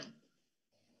bottom line.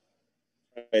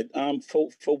 Right.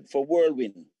 For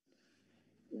Whirlwind,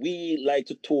 we like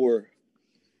to tour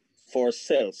for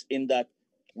ourselves in that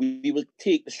we will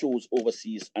take the shows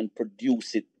overseas and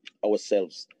produce it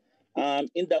ourselves.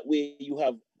 In that way, you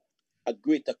have a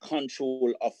greater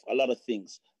control of a lot of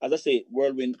things. As I say,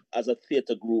 Whirlwind as a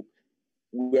theater group,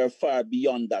 we are far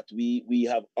beyond that. We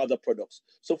have other products.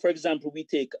 So, for example, we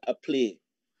take a play,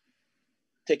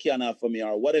 take Yana for me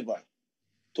or whatever,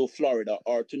 to Florida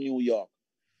or to New York.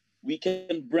 We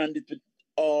can brand it with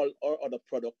all our other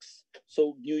products.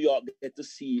 So New York get to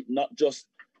see not just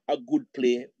a good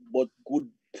play, but good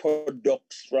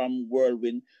products from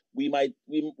Whirlwind. We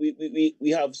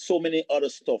have so many other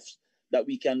stuffs that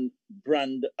we can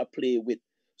brand a play with.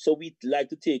 So we like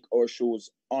to take our shows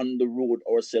on the road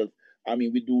ourselves. I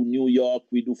mean, we do New York,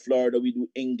 we do Florida, we do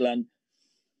England,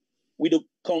 we do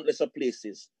countless of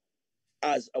places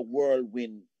as a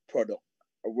Whirlwind product,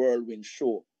 a Whirlwind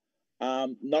show.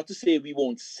 Not to say we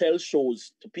won't sell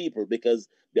shows to people because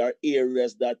there are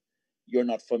areas that you're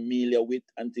not familiar with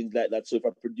and things like that. So if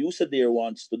a producer there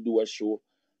wants to do a show,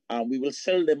 we will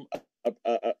sell them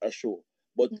a show.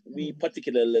 But we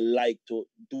particularly like to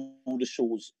do the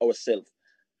shows ourselves.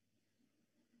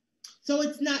 So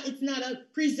it's not a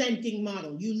presenting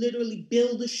model. You literally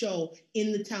build a show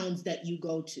in the towns that you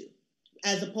go to,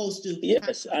 as opposed to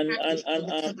yes, and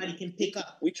somebody can pick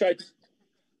up. We try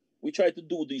to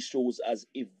do these shows as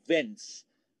events,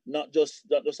 not just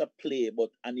a play, but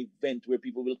an event where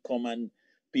people will come and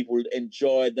people will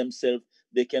enjoy themselves.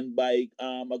 They can buy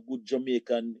a good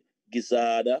Jamaican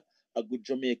gizzada, a good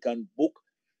Jamaican book,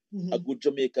 a good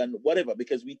Jamaican whatever,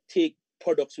 because we take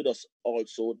products with us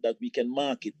also that we can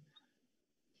market.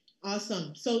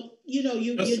 Awesome. So,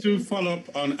 Just to follow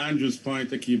up on Andrew's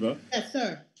point, Akiba. Yes,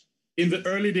 sir. In the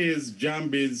early days,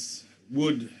 Jambiz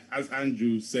would, as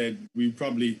Andrew said, we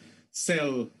probably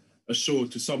sell a show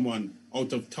to someone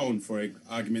out of town, for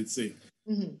argument's sake.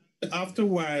 After a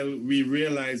while, we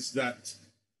realized that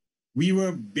we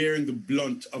were bearing the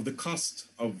blunt of the cost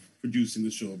of producing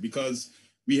the show because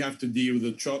we have to deal with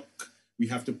the truck, we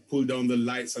have to pull down the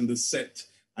lights and the set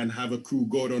and have a crew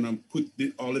go down and put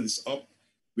all of this up.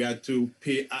 We had to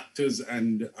pay actors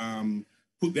and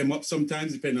put them up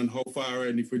sometimes, depending on how far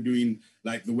and if we're doing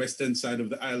like the western side of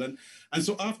the island. And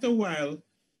so after a while,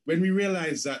 when we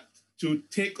realized that to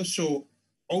take a show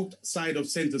outside of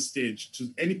center stage to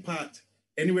any part,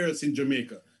 anywhere else in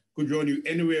Jamaica, could run you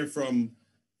anywhere from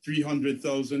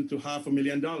 $300,000 to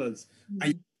 $500,000.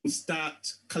 And you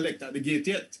start collect at the gate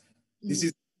yet. This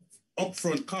is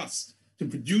upfront cost to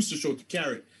produce the show, to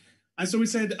carry it. And so we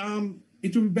said,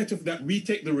 it would be better that we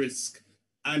take the risk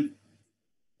and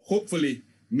hopefully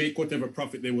make whatever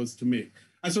profit there was to make.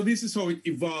 And so this is how it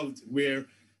evolved, where,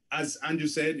 as Andrew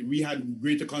said, we had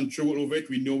greater control over it.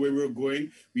 We know where we were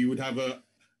going. We would have a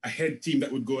head team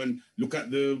that would go and look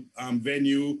at the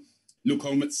venue, look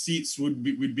how much seats we'd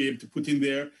be able to put in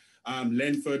there.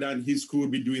 Lenford and his crew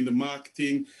would be doing the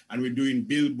marketing, and we're doing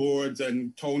billboards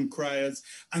and town criers.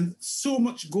 And so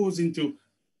much goes into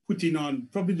putting on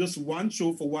probably just one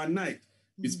show for one night.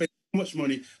 You spend so much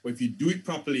money, but if you do it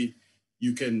properly,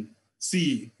 you can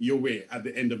see your way at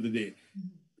the end of the day.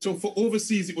 So for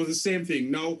overseas, it was the same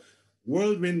thing. Now,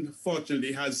 Whirlwind,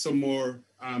 fortunately, has some more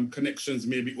connections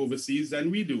maybe overseas than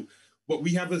we do. But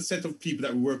we have a set of people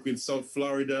that we work with, South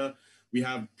Florida. We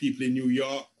have people in New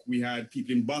York. We had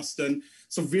people in Boston.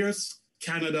 So various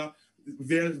Canada,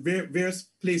 various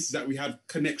places that we have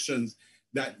connections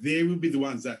that they will be the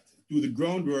ones that do the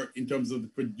groundwork in terms of the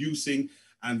producing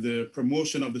and the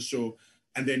promotion of the show.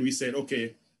 And then we said,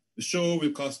 okay, the show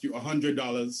will cost you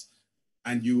 $100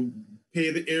 and you pay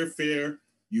the airfare,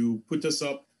 you put us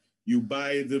up, you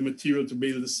buy the material to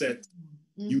build the set,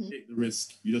 you take the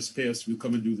risk, you just pay us, we'll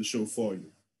come and do the show for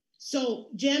you. So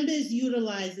Jambiz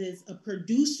utilizes a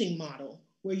producing model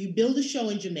where you build a show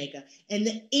in Jamaica and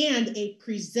a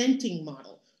presenting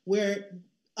model where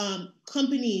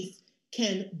companies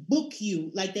can book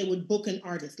you like they would book an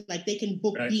artist, like they can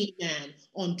book Bean Man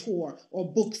on tour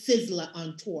or book Sizzler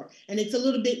on tour. And it's a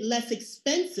little bit less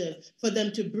expensive for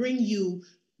them to bring you,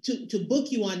 to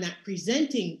book you on that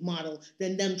presenting model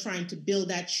than them trying to build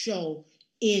that show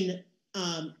in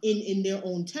their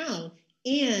own town.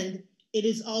 And it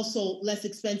is also less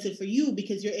expensive for you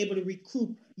because you're able to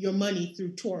recoup your money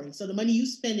through touring. So the money you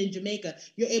spend in Jamaica,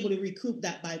 you're able to recoup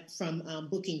that from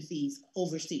booking fees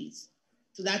overseas.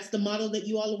 So that's the model that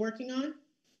you all are working on?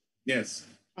 Yes.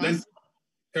 Awesome.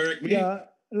 Correct me? Yeah,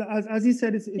 as he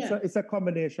said, it's a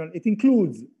combination. It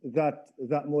includes that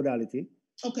modality.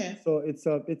 Okay. So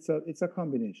it's a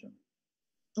combination.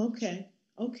 Okay.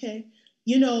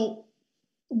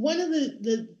 One of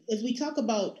the as we talk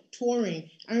about touring,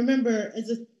 I remember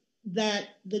that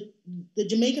the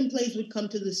Jamaican plays would come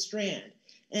to the Strand,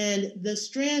 And the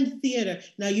Strand Theater,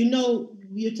 now you know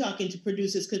you're talking to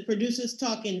producers, because producers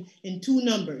talk in two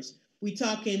numbers. We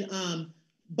talk in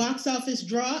box office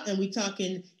draw, and we talk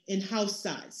in house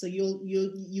size. So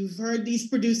you've heard these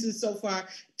producers so far,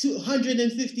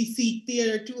 250 seat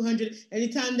theater, 200.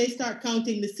 Anytime they start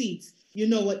counting the seats, you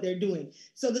know what they're doing.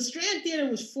 So the Strand Theater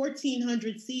was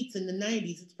 1,400 seats in the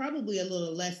 90s. It's probably a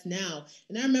little less now.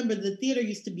 And I remember the theater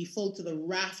used to be full to the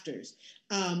rafters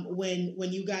when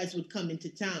you guys would come into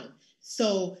town.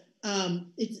 So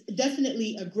it's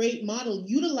definitely a great model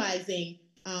utilizing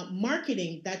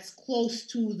marketing that's close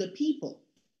to the people.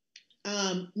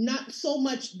 Not so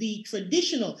much the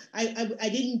traditional. I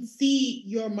didn't see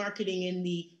your marketing in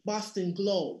the Boston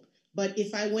Globe, but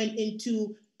if I went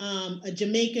into a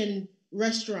Jamaican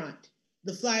restaurant,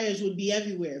 the flyers would be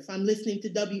everywhere. If I'm listening to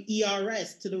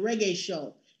WERS, to the reggae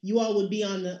show, you all would be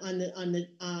on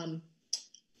the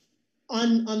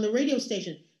radio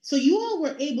station. So you all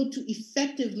were able to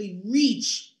effectively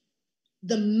reach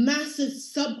the massive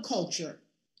subculture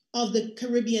of the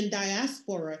Caribbean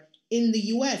diaspora in the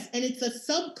US. And it's a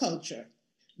subculture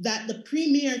that the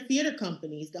premier theater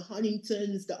companies, the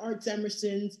Huntingtons, the Arts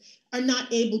Emersons, are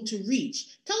not able to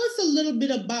reach. Tell us a little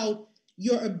bit about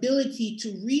your ability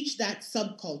to reach that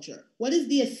subculture. What is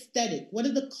the aesthetic? What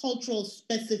are the cultural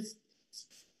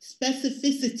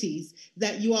specificities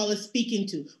that you all are speaking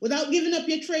to? Without giving up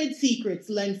your trade secrets,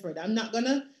 Lenford, I'm not going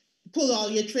to pull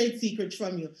all your trade secrets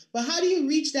from you. But how do you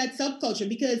reach that subculture?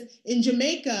 Because in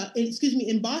Jamaica,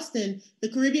 in Boston, the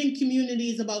Caribbean community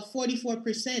is about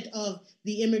 44% of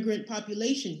the immigrant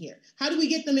population here. How do we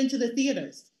get them into the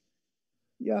theaters?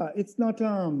 Yeah, it's not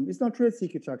trade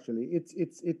secrets actually.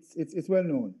 It's well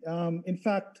known. In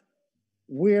fact,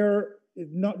 we're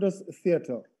not just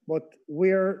theater, but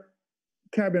where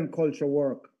Caribbean culture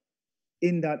work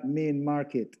in that main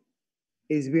market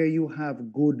is where you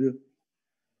have good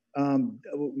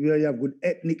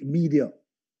ethnic media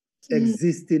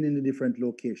existing in the different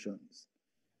locations.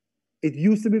 It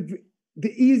used to be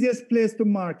the easiest place to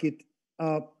market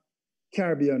a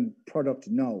Caribbean product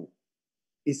now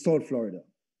is South Florida.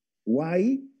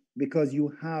 Why? Because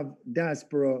you have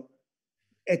diaspora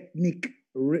ethnic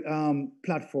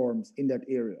platforms in that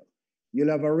area.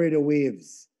 You'll have a Radio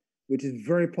Waves, which is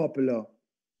very popular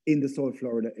in the South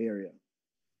Florida area.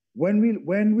 When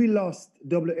we lost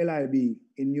WLIB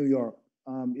in New York,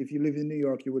 if you live in New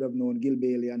York, you would have known Gil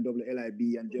Bailey and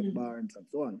WLIB and Jeff Barnes and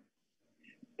so on.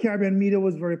 Caribbean media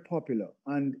was very popular,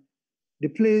 and the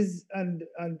plays and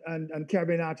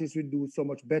Caribbean artists would do so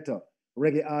much better.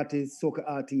 Reggae artists, soca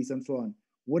artists, and so on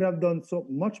would have done so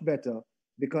much better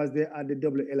because they had the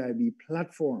WLIB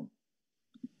platform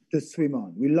to swim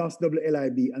on. We lost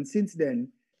WLIB, and since then,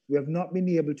 we have not been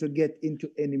able to get into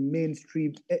any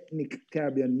mainstream ethnic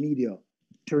Caribbean media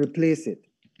to replace it.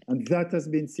 And that has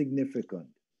been significant.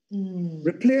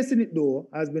 Replacing it, though,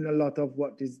 has been a lot of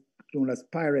what is known as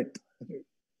pirate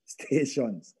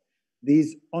stations.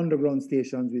 These underground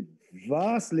stations with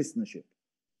vast listenership.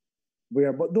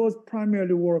 But those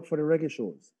primarily work for the reggae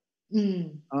shows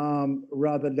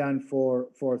rather than for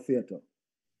theater.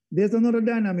 There's another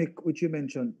dynamic which you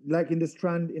mentioned, like in the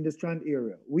Strand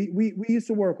area. We used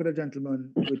to work with a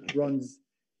gentleman which runs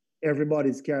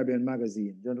Everybody's Caribbean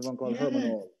magazine, a gentleman called Herman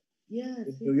Hall in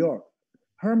New York.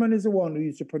 Herman is the one who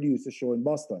used to produce the show in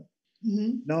Boston.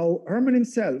 Now, Herman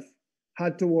himself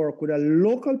had to work with a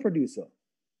local producer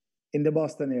in the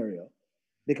Boston area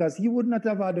because he would not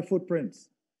have had the footprints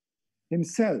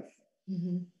himself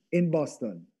in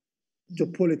Boston to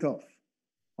pull it off.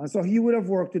 And so he would have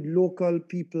worked with local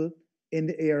people in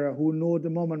the area who know the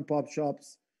mom and pop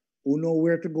shops, who know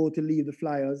where to go to leave the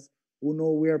flyers, who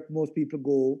know where most people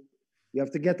go. You have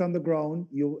to get on the ground.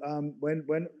 When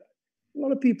a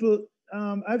lot of people,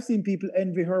 I've seen people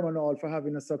envy Herman Hall for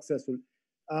having a successful.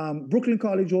 Brooklyn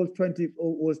College holds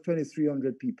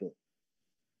 2,300 people,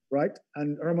 right?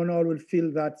 And Herman Hall will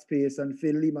fill that space and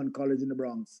fill Lehman College in the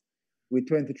Bronx with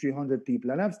 2,300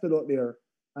 people. And I've stood out there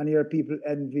and hear people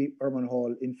envy Herman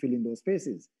Hall in filling those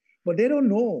spaces. But they don't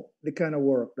know the kind of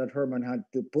work that Herman had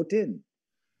to put in.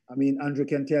 I mean, Andrew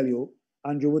can tell you,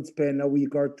 Andrew would spend a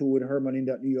week or two with Herman in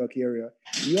that New York area.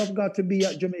 You have got to be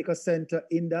at Jamaica Center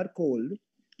in that cold,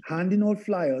 handing out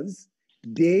flyers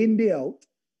day in, day out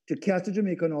to catch the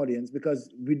Jamaican audience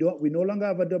because we no longer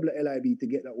have a WLIB to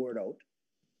get that word out.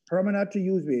 Herman had to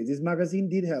use ways. His magazine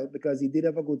did help because he did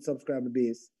have a good subscriber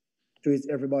base to his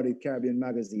Everybody Caribbean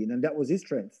magazine, and that was his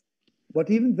strength. But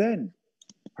even then,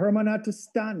 Herman had to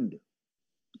stand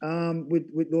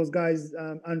with those guys,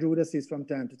 Andrew would assist from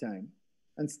time to time,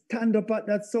 and stand up at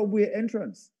that subway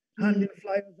entrance, handing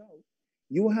flyers out.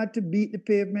 You had to beat the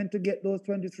pavement to get those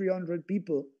 2,300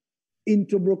 people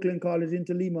into Brooklyn College,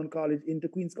 into Lehman College, into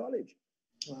Queens College.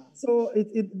 Wow. So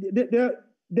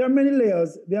there are many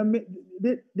layers.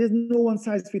 There's no one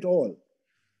size fit all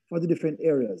for the different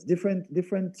areas.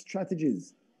 Different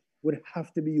strategies would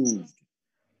have to be used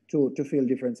to fill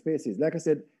different spaces. Like I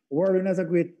said,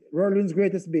 Whirlwind's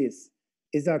greatest base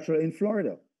is actually in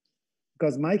Florida,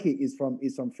 because Mikey is from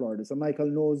Florida. So Michael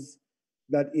knows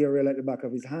that area like the back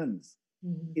of his hands.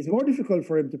 Mm-hmm. It's more difficult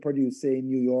for him to produce, say, in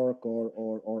New York or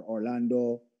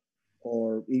Orlando,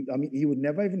 he would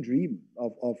never even dream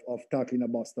of tackling a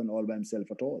Boston all by himself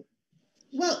at all.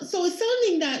 Well, so it's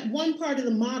sounding that one part of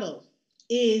the model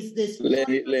is this.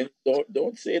 Lenny,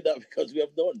 don't say that, because we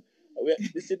have done.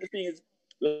 This is the thing is,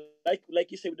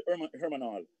 like you say with Herman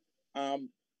Hall.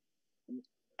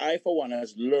 I, for one,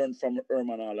 has learned from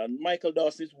Herman Hall, and Michael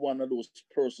Dawson is one of those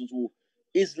persons who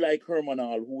is like Herman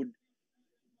Hall, who would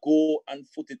go and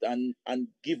foot it and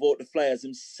give out the flyers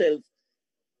himself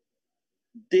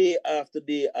day after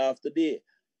day after day.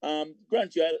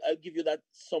 Grant you, I'll give you that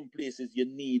some places you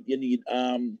need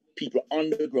people on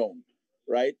the ground,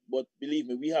 right? But believe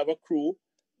me, we have a crew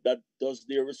that does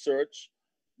their research,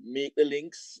 make the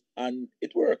links, and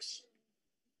it works.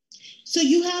 So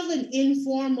you have an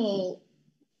informal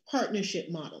partnership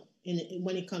model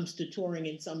when it comes to touring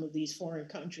in some of these foreign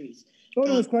countries. Oh,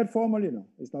 no, it's quite formal, you know.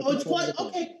 It's not. Oh, it's quite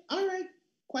okay. All right,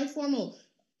 quite formal.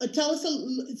 Tell us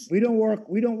we don't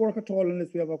work at all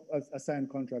unless we have a signed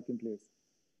contract in place.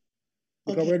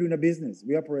 Because we're doing a business.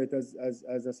 We operate as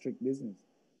a strict business.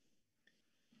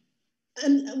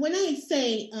 And when I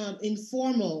say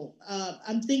informal,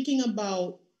 I'm thinking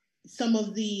about some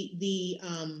of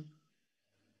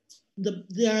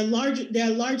there are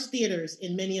large theaters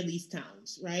in many of these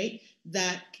towns, right?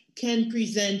 That can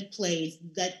present plays,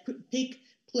 that pick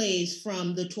plays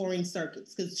from the touring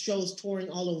circuits, because shows touring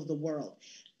all over the world.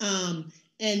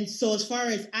 And so as far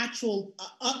as actual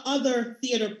other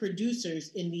theater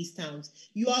producers in these towns,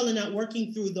 you all are not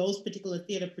working through those particular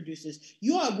theater producers.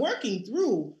 You are working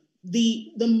through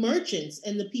the merchants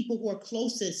and the people who are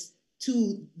closest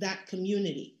to that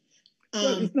community.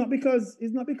 Well, it's not because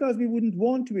we wouldn't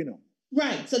want to, you know.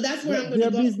 Right. So that's where I'm going to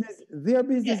go. Their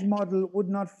business model would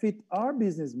not fit our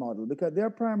business model, because they're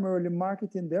primarily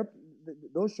marketing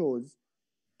those shows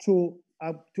to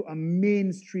a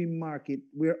mainstream market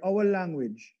where our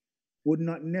language would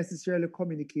not necessarily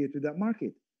communicate with that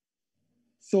market.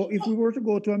 So if we were to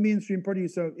go to a mainstream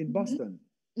producer in Boston,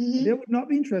 they would not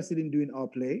be interested in doing our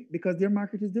play, because their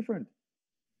market is different.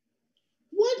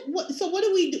 So what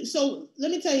do we do? So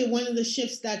let me tell you, one of the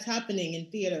shifts that's happening in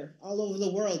theater all over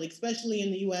the world, especially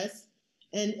in the US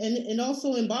and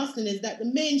also in Boston, is that the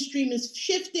mainstream is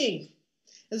shifting.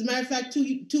 As a matter of fact,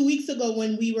 two weeks ago,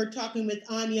 when we were talking with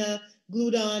Anya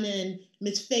Gludon and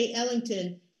Miss Faye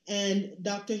Ellington and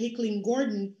Dr. Hickling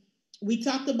Gordon, we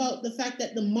talked about the fact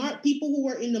that the people who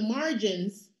were in the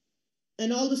margins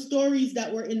and all the stories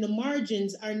that were in the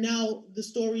margins are now the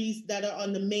stories that are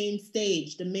on the main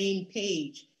stage, the main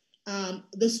page.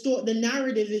 The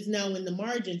narrative is now in the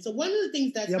margin. So one of the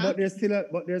things that's but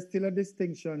there's still a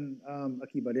distinction,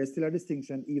 Akiba. There's still a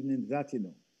distinction even in that, you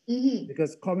know. Mm-hmm.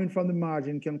 Because coming from the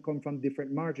margin can come from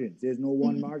different margins. There's no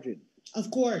one margin. Of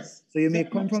course. So you may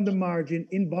come from the margin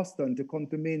in Boston to come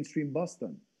to mainstream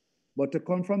Boston, but to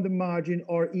come from the margin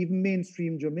or even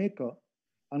mainstream Jamaica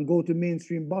and go to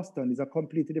mainstream Boston is a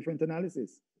completely different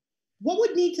analysis. What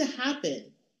would need to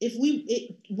happen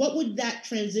what would that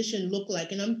transition look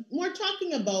like? And I'm more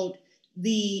talking about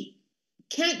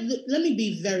let me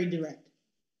be very direct.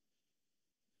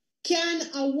 Can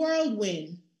a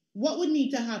whirlwind, what would need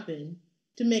to happen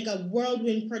to make a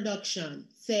whirlwind production,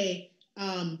 say,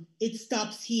 It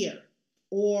Stops Here,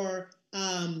 or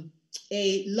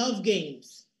a Love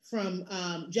Games from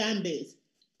Jambiz?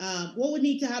 What would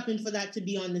need to happen for that to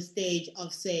be on the stage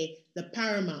of, say, the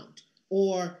Paramount,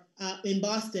 or in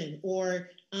Boston, or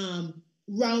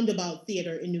Roundabout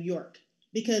Theater in New York?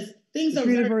 Because things are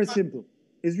really very simple.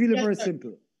 It's really very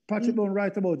simple. Patrick don't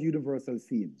write about universal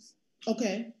themes.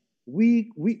 Okay.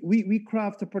 We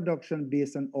craft a production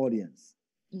based on audience,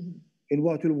 in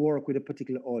what will work with a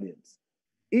particular audience.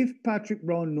 If Patrick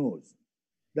Brown knows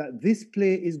that this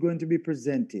play is going to be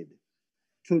presented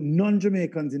to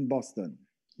non-Jamaicans in Boston,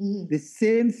 the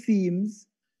same themes,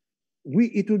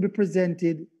 it will be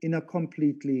presented in a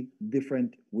completely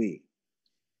different way.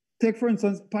 Take, for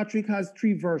instance, Patrick has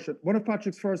 3 versions. One of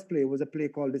Patrick's first play was a play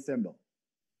called December.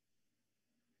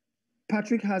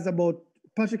 Patrick has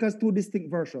 2 distinct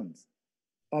versions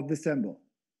of December.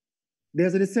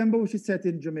 There's a December which is set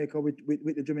in Jamaica with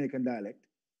the Jamaican dialect.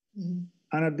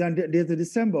 And then there's a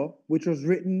December which was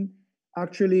written,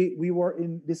 actually, we were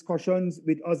in discussions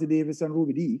with Ozzy Davis and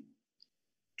Ruby D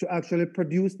to actually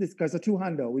produce this, because it's a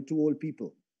two-hander with two old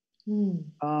people,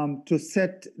 to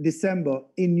set December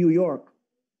in New York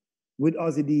with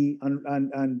Ozzy D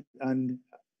and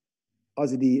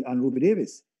Ozzy D and Ruby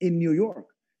Davis in New York.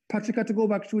 Patrick had to go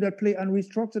back through that play and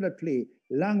restructure that play,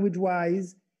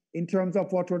 language-wise, in terms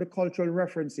of what were the cultural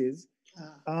references.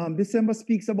 December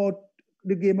speaks about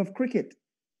the game of cricket.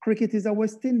 Cricket is a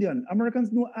West Indian.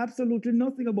 Americans know absolutely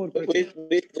nothing about cricket.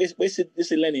 Wait,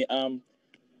 Lenny,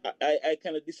 I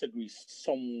kind of disagree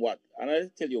somewhat, and I'll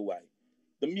tell you why.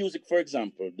 The music, for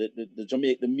example,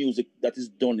 the music that is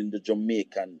done in the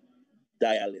Jamaican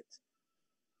dialect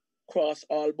cross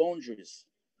all boundaries.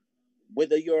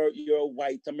 Whether you're a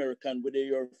white American, whether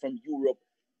you're from Europe,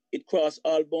 it cross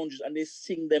all boundaries, and they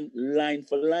sing them line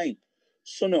for line.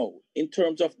 So now, in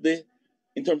terms of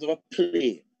a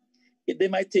play, they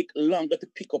might take longer to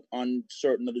pick up on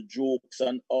certain of the jokes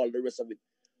and all the rest of it.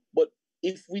 But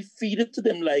if we feed it to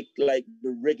them like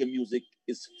the reggae music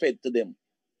is fed to them,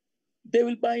 they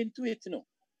will buy into it,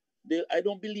 I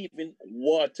don't believe in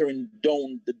watering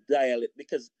down the dialect,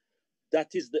 because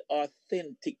that is the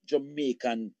authentic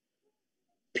Jamaican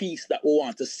piece that we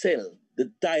want to sell,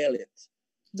 the dialect.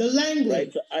 The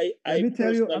language. Right? So Let me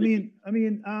tell you,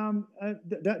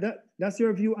 that's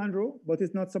your view, Andrew, but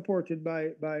it's not supported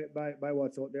by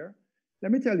what's out there.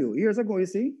 Let me tell you, years ago, you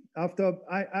see, after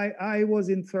I was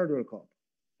in Third World Cup,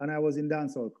 and I was in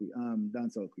Dancehall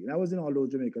Queen. I was in all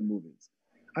those Jamaican movies.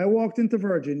 I walked into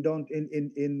Virgin down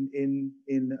in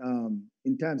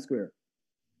Times Square,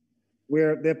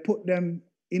 where they put them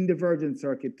in the Virgin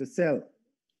circuit to sell.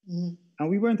 Mm-hmm. And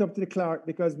we went up to the Clark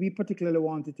because we particularly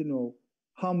wanted to know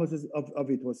how much of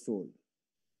it was sold.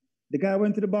 The guy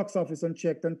went to the box office and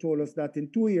checked and told us that in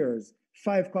 2 years,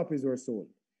 5 copies were sold.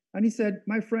 And he said,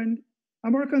 my friend,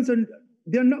 Americans,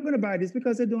 they're not going to buy this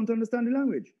because they don't understand the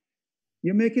language.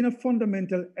 You're making a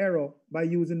fundamental error by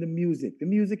using the music. The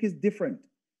music is different.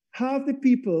 Half the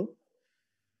people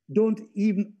don't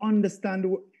even understand the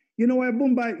word. You know why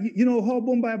Bombay, you know how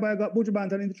Bombay got Buju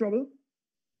Banton into trouble?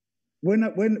 When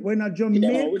a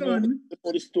Jamaican,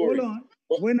 hold on,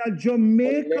 when a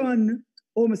Jamaican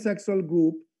homosexual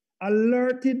group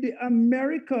alerted the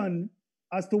American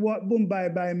as to what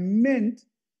Bombay meant,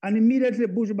 and immediately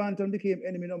Buju Banton became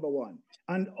enemy number one.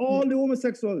 And all the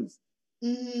homosexuals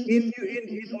in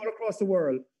all across the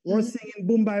world were singing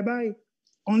Boom Bye Bye.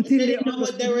 Until they didn't know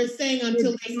what they were saying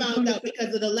until they found out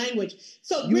because of the language.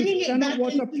 So bringing it back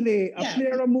watch a play. A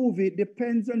play or a movie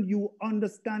depends on you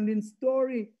understanding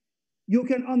story. You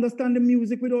can understand the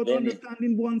music without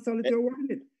understanding one solitary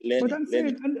word. But I'm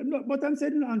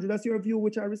saying, Andrew, that's your view,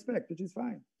 which I respect, which is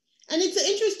fine. And it's an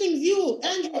interesting view.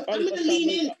 Andrew, I'm going to lean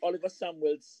in. Oliver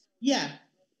Samuel's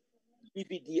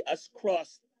DVD has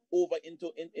crossed over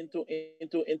into.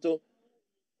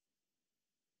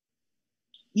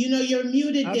 You know, you're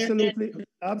muted there.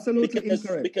 Absolutely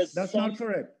incorrect. Because that's not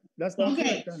correct. That's not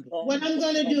correct. What I'm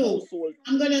going to do,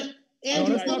 I'm going to,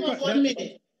 Andrew, hold on 1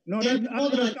 minute. No, that's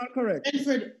not correct.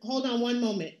 Benford, hold on 1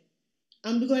 moment.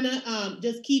 I'm going to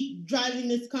just keep driving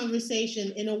this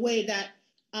conversation in a way that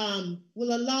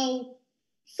will allow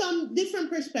some different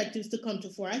perspectives to come to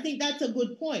fore. I think that's a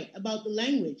good point about the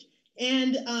language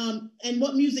and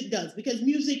what music does, because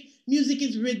music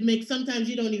is rhythmic. Sometimes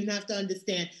you don't even have to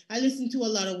understand. I listen to a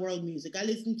lot of world music. I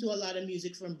listen to a lot of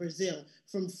music from Brazil,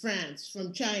 from France,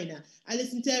 from China. I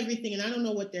listen to everything and I don't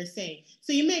know what they're saying.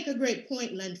 So you make a great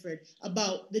point, Lenford,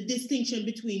 about the distinction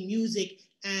between music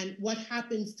and what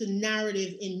happens to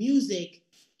narrative in music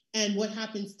and what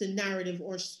happens to narrative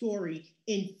or story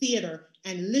in theater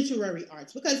and literary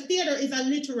arts, because theater is a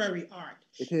literary art.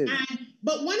 It is.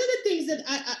 But one of the things that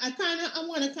I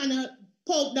want to kind of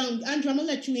poke down, Andrew, I'm going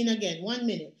to let you in again, 1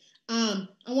 minute. I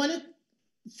want to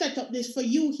set up this for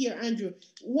you here, Andrew.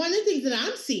 One of the things that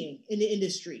I'm seeing in the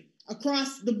industry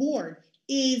across the board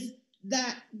is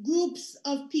that groups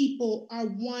of people are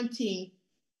wanting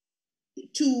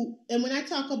to, and when I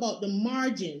talk about the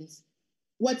margins,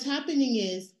 what's happening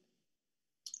is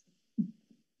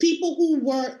people who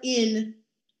were in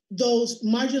those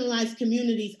marginalized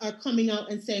communities are coming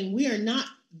out and saying, we are not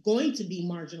going to be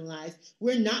marginalized.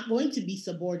 We're not going to be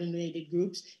subordinated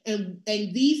groups. And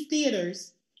these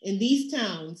theaters in these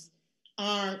towns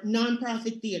are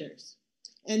nonprofit theaters.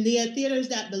 And they are theaters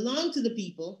that belong to the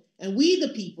people, and we the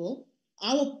people,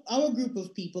 our group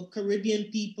of people, Caribbean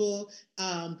people,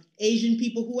 Asian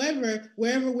people,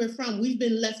 wherever we're from, we've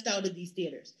been left out of these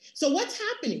theaters. So what's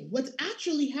happening? What's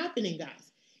actually happening,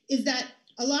 guys, is that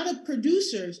a lot of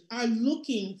producers are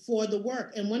looking for the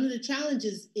work. And one of the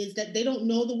challenges is that they don't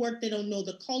know the work, they don't know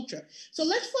the culture. So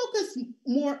let's focus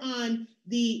more on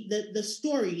the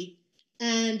story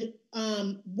and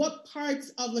what parts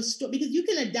of a story, because you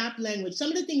can adapt language. Some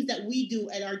of the things that we do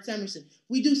at Arts Emerson,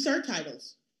 we do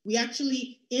surtitles. We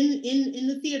actually, in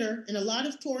the theater, in a lot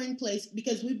of touring plays,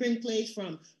 because we bring plays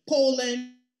from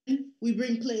Poland, we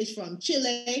bring plays from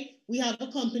Chile. We have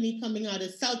a company coming out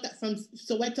of from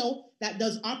Soweto that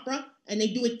does opera, and they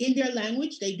do it in their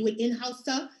language. They do it in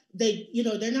Hausa.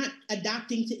 They're not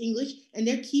adapting to English, and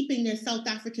they're keeping their South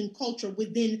African culture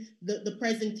within the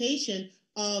presentation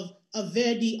of a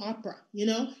Verdi opera,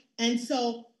 And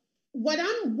so what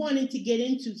I'm wanting to get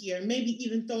into here, maybe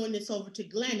even throwing this over to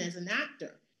Glenn as an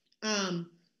actor,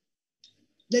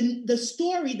 the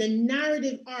story, the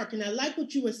narrative arc, and I like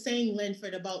what you were saying,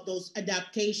 Lenford, about those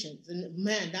adaptations. And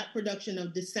man, that production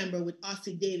of December with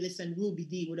Ossie Davis and Ruby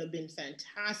Dee would have been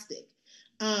fantastic.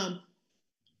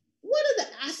 What are the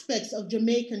aspects of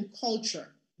Jamaican culture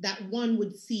that one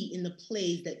would see in the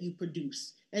plays that you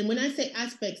produce? And when I say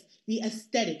aspects, the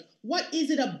aesthetic, what is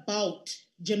it about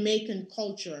Jamaican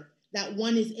culture that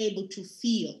one is able to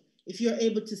feel if you're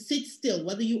able to sit still,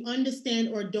 whether you understand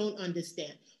or don't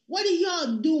understand? What are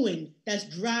y'all doing that's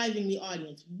driving the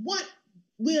audience? What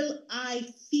will I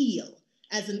feel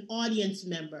as an audience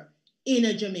member in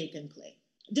a Jamaican play?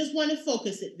 Just want to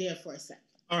focus it there for a second.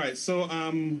 All right, so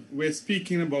we're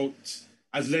speaking about,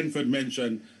 as Lenford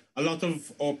mentioned, a lot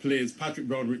of our plays, Patrick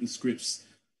Brown written scripts,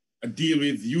 deal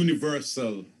with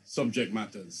universal subject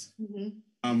matters,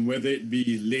 whether it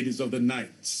be Ladies of the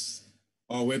Night,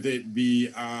 or whether it be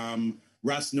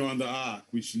Ras Noah and the Ark,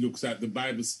 which looks at the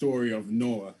Bible story of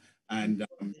Noah and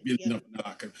building up an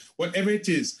ark, whatever it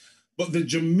is. But the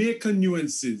Jamaican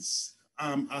nuances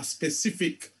are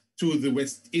specific to the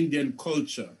West Indian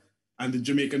culture and the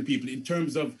Jamaican people in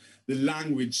terms of the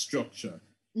language structure,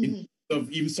 in terms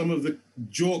of even some of the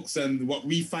jokes and what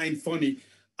we find funny,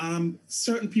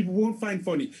 certain people won't find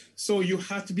funny. So you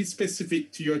have to be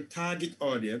specific to your target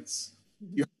audience.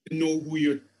 You have to know who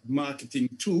you're marketing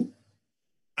to.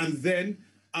 And then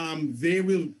they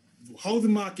will, how the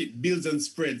market builds and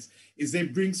spreads is they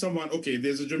bring someone, okay,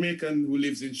 there's a Jamaican who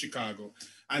lives in Chicago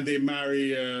and they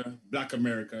marry a Black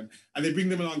American and they bring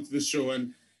them along to the show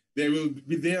and they will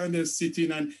be there and they're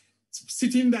sitting in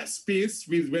that space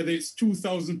with whether it's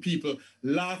 2,000 people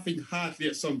laughing heartily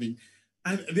at something.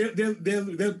 And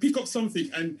they'll pick up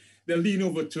something and they'll lean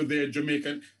over to their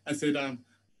Jamaican and say,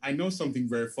 I know something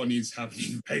very funny is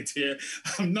happening right here.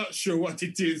 I'm not sure what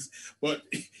it is, but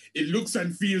it looks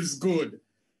and feels good.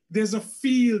 There's a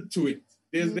feel to it.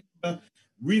 There's a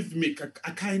rhythmic,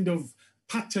 a kind of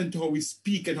pattern to how we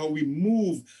speak and how we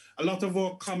move. A lot of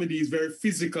our comedy is very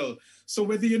physical. So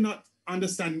whether you're not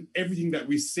understanding everything that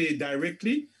we say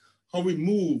directly, how we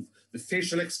move, the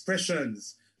facial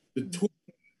expressions, the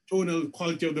tonal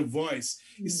quality of the voice,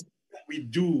 is what we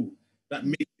do that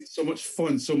makes it so much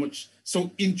fun, so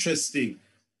interesting,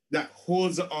 that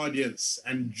holds the audience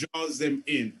and draws them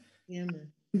in. Yeah,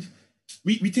 man.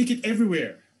 We take it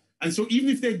everywhere. And so even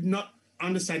if they're not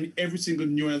understanding every single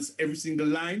nuance, every single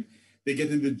line, they're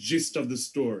getting the gist of the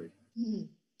story.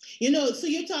 So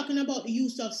you're talking about the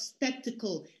use of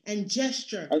spectacle and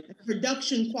gesture,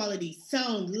 production quality,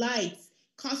 sound, lights,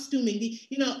 costuming.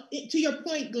 To your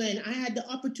point, Glenn, I had the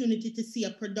opportunity to see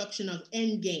a production of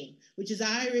Endgame, which is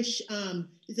Irish,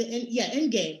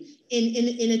 Endgame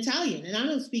in Italian, and I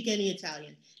don't speak any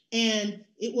Italian. And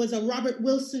it was a Robert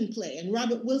Wilson play, and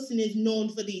Robert Wilson is known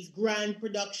for these grand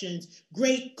productions,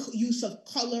 great use of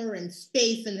color and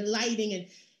space and lighting,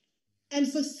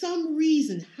 and for some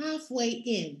reason, halfway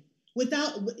in, to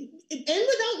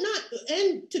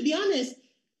be honest,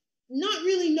 not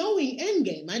really knowing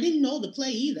Endgame. I didn't know the play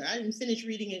either. I didn't finish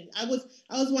reading it. I was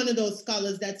one of those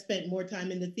scholars that spent more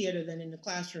time in the theater than in the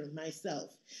classroom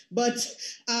myself. But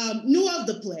knew of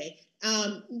the play,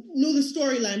 knew the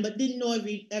storyline, but didn't know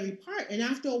every part. And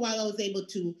after a while, I was able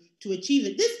to achieve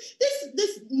it. This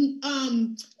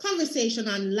conversation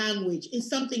on language is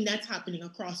something that's happening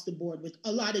across the board with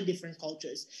a lot of different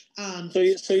cultures. So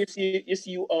you see,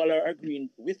 you all are agreeing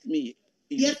with me.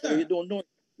 Yes, sir. You don't know,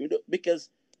 because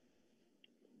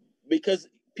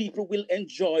people will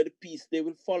enjoy the piece. They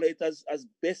will follow it as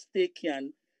best they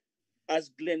can. As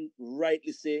Glenn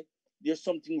rightly say, there's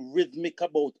something rhythmic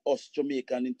about us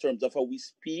Jamaican in terms of how we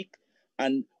speak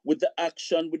and with the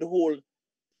action, with the whole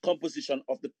composition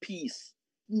of the piece.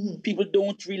 People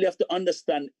don't really have to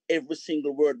understand every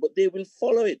single word, but they will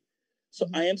follow it. So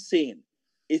I am saying,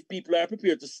 if people are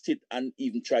prepared to sit and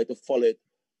even try to follow it,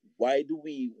 why do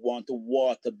we want to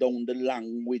water down the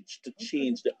language to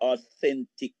change the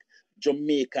authentic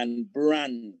Jamaican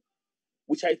brand,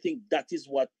 which I think that is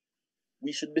what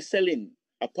we should be selling,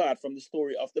 apart from the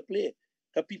story of the play?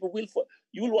 Because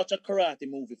you will watch a karate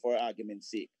movie for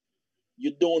argument's sake.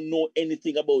 you don't know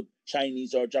anything about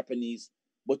Chinese or Japanese,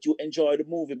 but you enjoy the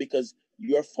movie because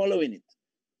you're following it.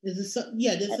 There's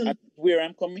where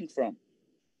I'm coming from.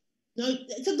 No,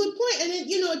 it's a good point, and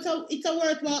it's a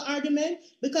worthwhile argument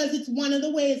because it's one of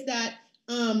the ways that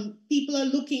people are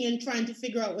looking and trying to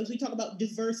figure out, as we talk about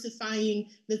diversifying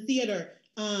the theater,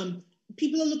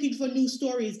 people are looking for new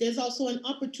stories. There's also an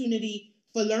opportunity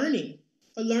for learning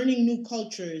new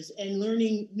cultures and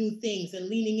learning new things and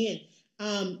leaning in.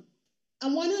 I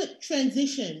want to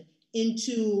transition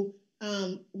into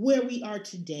where we are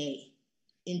today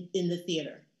in the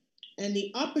theater and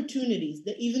the opportunities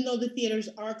that, even though the theaters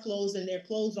are closed and they're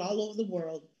closed all over the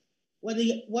world, what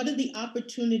are the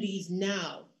opportunities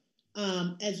now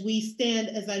as we stand,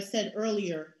 as I said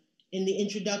earlier in the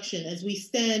introduction, as we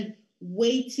stand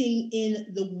waiting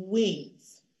in the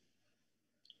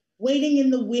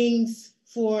wings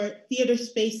for theater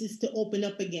spaces to open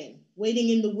up again, waiting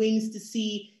in the wings to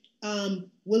see,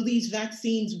 will these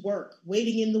vaccines work?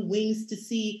 Waiting in the wings to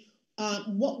see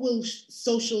what will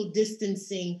social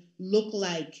distancing look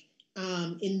like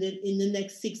in the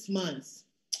next 6 months.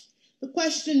 The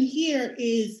question here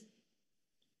is,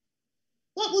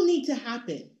 what will need to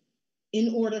happen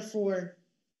in order for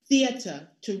theater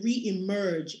to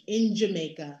re-emerge in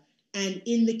Jamaica and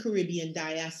in the Caribbean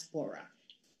diaspora?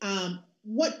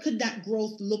 What could that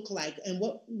growth look like? And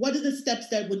what are the steps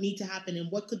that would need to happen?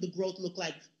 And what could the growth look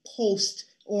like post,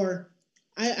 or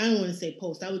I don't want to say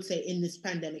post, I would say in this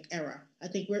pandemic era. I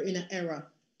think we're in an era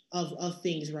of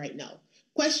things right now.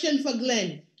 Question for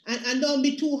Glenn, and don't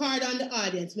be too hard on the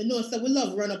audience. We know, so we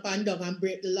love run up and down and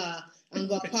break the law and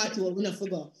go apart to what we not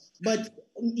forgot. But,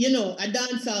 a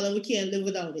dance hall and we can't live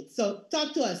without it. So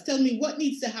talk to us. Tell me what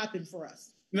needs to happen for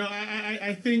us. No,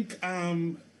 I think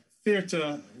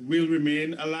theater will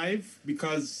remain alive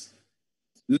because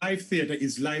live theater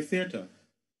is live theater,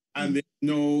 and there's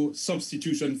no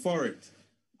substitution for it.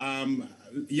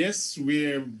 Yes,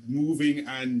 we're moving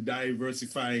and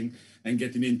diversifying and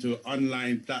getting into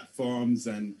online platforms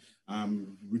and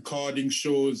recording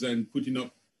shows and putting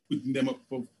them up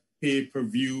for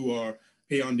pay-per-view or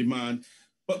pay on demand.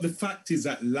 But the fact is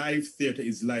that live theater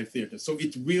is live theater. So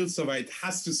it will survive, it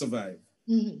has to survive.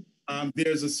 Mm-hmm.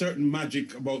 There's a certain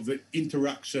magic about the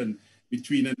interaction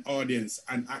between an audience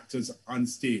and actors on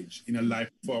stage in a live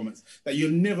performance that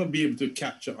you'll never be able to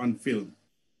capture on film.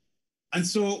 And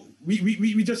so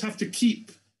we just have to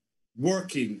keep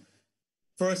working,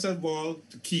 first of all,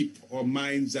 to keep our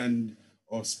minds and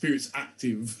our spirits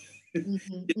active.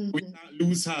 Mm-hmm. We can't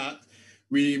lose heart.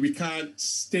 We can't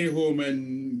stay home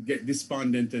and get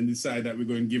despondent and decide that we're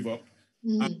going to give up.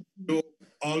 Mm-hmm. So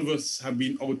all of us have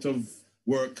been out of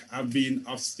work. I've been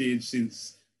off stage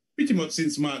pretty much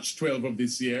since March 12 of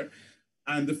this year.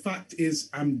 And the fact is,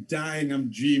 I'm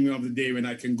dreaming of the day when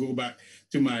I can go back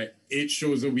to my 8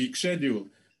 shows a week schedule.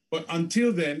 But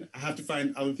until then, I have to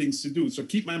find other things to do. So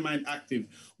keep my mind active,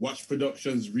 watch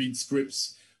productions, read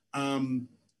scripts. And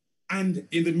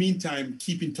in the meantime,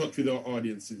 keep in touch with our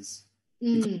audiences.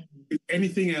 Because with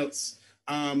anything else,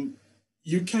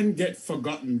 you can get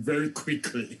forgotten very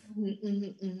quickly.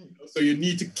 So you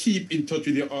need to keep in touch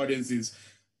with your audiences.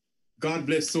 God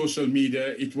bless social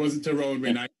media. It wasn't around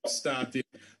when I started,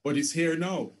 but it's here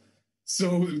now.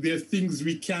 So there's things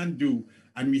we can do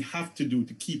and we have to do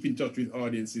to keep in touch with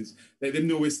audiences. Let them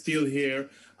know we're still here.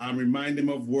 Remind them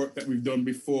of work that we've done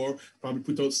before. Probably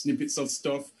put out snippets of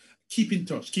stuff. Keep in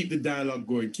touch. Keep the dialogue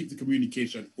going. Keep the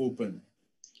communication open.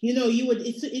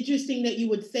 It's interesting that you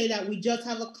would say that. We just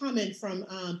have a comment from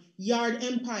Yard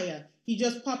Empire. He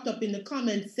just popped up in the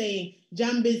comments saying,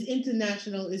 Jambiz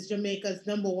International is Jamaica's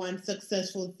 #1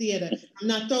 successful theater. I'm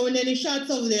not throwing any shots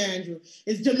over there, Andrew.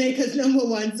 It's Jamaica's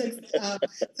 #1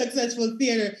 successful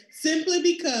theater, simply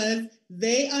because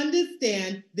they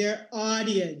understand their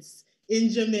audience in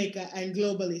Jamaica and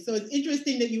globally. So it's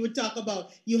interesting that you would talk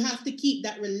about, you have to keep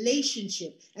that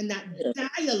relationship and that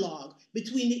dialogue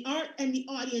between the art and the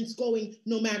audience going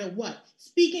no matter what.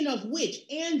 Speaking of which,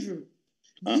 Andrew,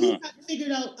 you have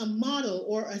figured out a model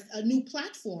or a new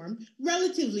platform,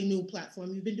 relatively new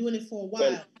platform. You've been doing it for a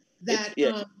while, that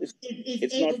is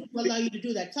able to allow you to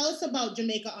do that. Tell us about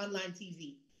Jamaica Online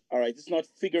TV. All right, it's not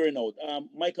figuring out.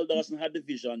 Michael Dawson had the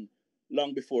vision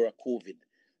long before COVID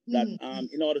that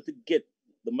in order to get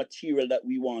the material that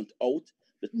we want out,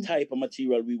 the type of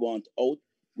material we want out,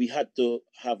 we had to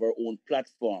have our own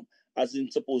platform, as in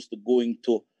supposed to going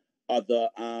to other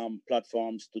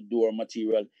platforms to do our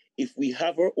material. If we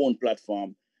have our own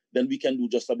platform, then we can do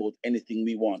just about anything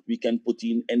we want. We can put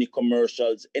in any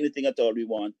commercials, anything at all we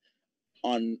want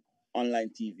on online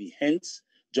TV, hence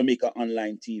Jamaica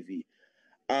Online TV.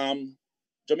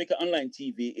 Jamaica Online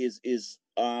TV is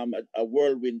a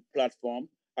whirlwind platform.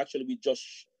 Actually, we just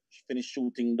finished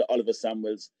shooting the Oliver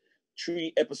Samuels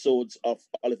 3 episodes of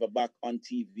Oliver back on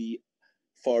TV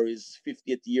for his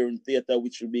 50th year in theater,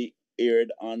 which will be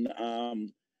aired on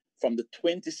from the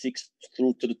 26th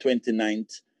through to the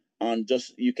 29th. And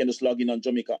you can just log in on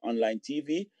Jamaica Online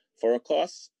TV for a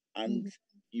cost, and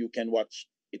you can watch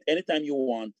it anytime you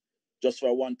want, just for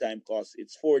a one-time cost.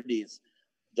 It's 4 days.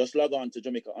 Just log on to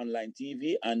Jamaica Online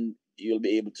TV, and you'll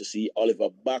be able to see Oliver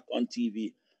back on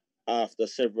TV after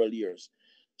several years.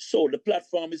 So the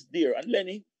platform is there. And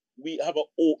Lenny, we have an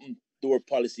open door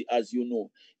policy, as you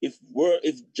know. If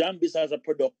Jambiz has a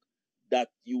product that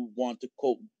you want to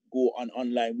go on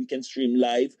online, we can stream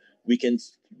live, we can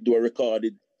do a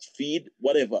recorded feed,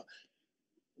 whatever.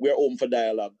 We're open for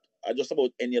dialogue. Just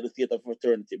about any other theater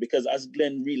fraternity, because as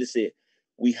Glenn really say,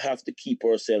 we have to keep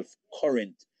ourselves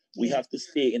current. We have to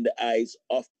stay in the eyes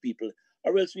of people,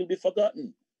 or else we'll be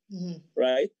forgotten,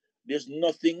 right? There's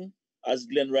nothing, as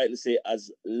Glenn rightly say,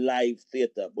 as live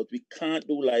theater, but we can't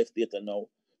do live theater now.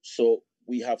 So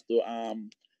we have to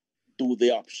do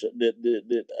the option,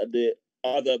 the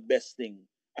other best thing,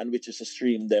 and which is to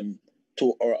stream them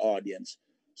to our audience.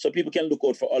 So people can look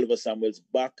out for Oliver Samuels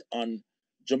back on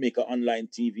Jamaica Online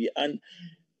TV. And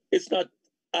it's not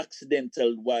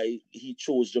accidental why he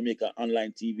chose Jamaica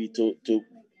Online TV to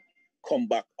come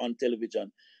back on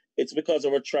television. It's because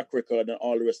of our track record and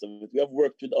all the rest of it. We have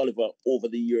worked with Oliver over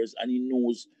the years, and he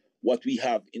knows what we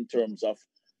have in terms of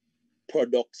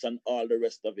products and all the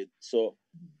rest of it. So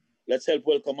let's help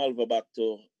welcome Oliver back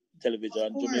to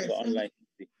television, Jamaica Online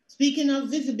TV. Speaking of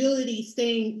visibility,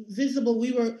 staying visible,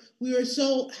 we were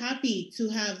so happy to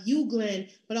have you, Glenn,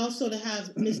 but also to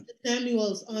have Mr.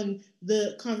 Samuels on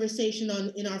the conversation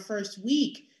in our first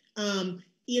week.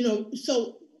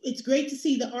 So it's great to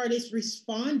see the artists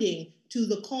responding to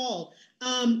the call.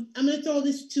 I'm going to throw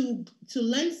this to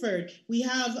Lenford. We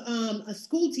have a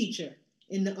school teacher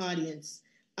in the audience.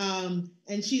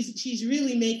 And she's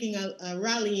really making a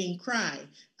rallying cry.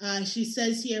 She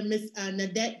says here, Miss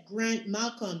Nadette Grant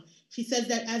Malcolm, she says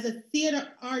that as a theater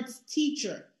arts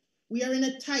teacher, we are in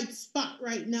a tight spot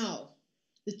right now.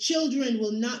 The children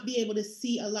will not be able to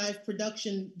see a live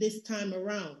production this time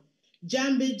around.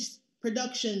 Jambiz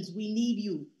Productions, we need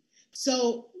you.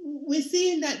 So we're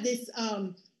seeing that this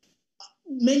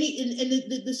many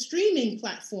in the streaming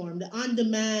platform, the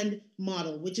on-demand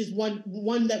model, which is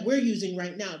one that we're using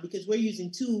right now, because we're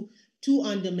using two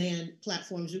on-demand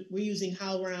platforms. We're using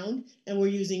HowlRound and we're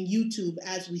using YouTube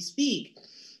as we speak.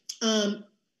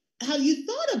 Have you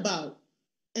thought about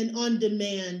an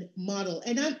on-demand model?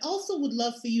 And I also would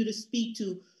love for you to speak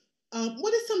to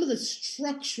what are some of the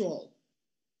structural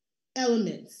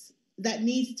elements that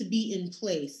needs to be in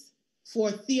place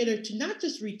for theater to not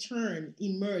just return,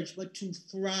 emerge, but to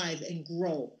thrive and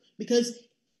grow, because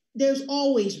there's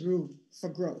always room for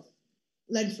growth.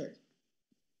 Lenford.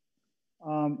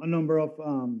 A number of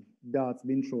darts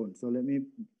being thrown, so let me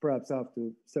perhaps have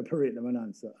to separate them and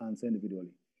answer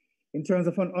individually. In terms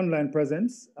of an online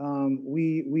presence,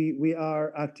 we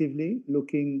are actively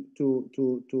looking to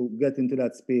get into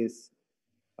that space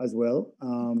as well.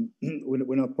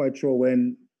 We're not quite sure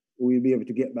when we'll be able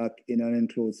to get back in an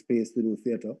enclosed space to do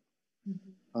theater.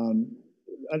 And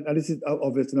this is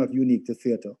obviously not unique to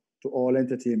theater, to all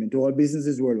entertainment, to all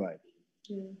businesses worldwide.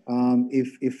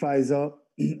 If Pfizer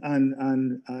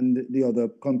and the other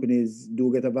companies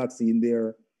do get a vaccine,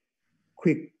 they're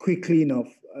quickly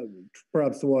enough,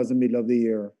 perhaps towards the middle of the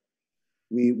year,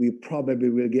 we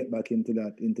probably will get back into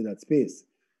that space.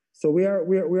 So we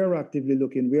are actively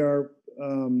looking. We are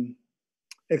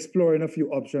exploring a few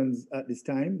options at this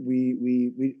time.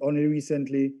 We only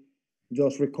recently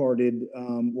just recorded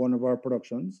one of our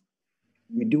productions.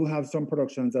 We do have some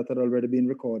productions that had already been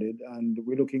recorded, and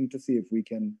we're looking to see if we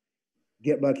can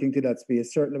get back into that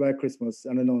space. Certainly by Christmas,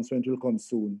 an announcement will come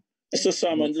soon. Mr.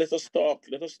 Salmon, let us talk.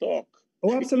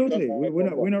 Oh, absolutely.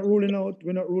 We're not ruling out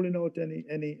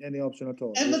any option at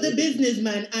all. Ever the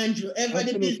businessman, Andrew. Ever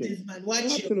the businessman. Watch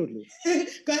you. Absolutely.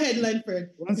 Go ahead,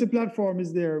 Lenford. Once the platform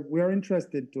is there, we are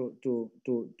interested to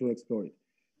explore it.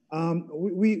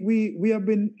 We have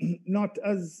been not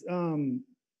as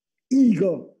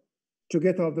eager to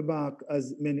get off the back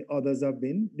as many others have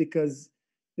been, because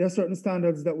there are certain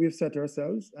standards that we've set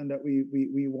ourselves and that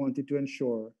we wanted to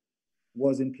ensure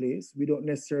was in place. We don't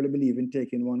necessarily believe in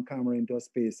taking one camera into a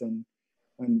space and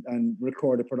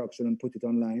record a production and put it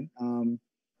online.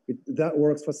 That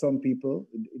works for some people.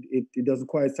 It doesn't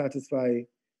quite satisfy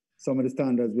some of the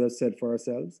standards we have set for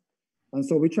ourselves. And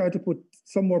so we try to put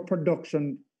some more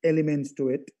production elements to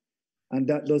it. And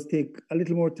that does take a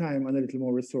little more time and a little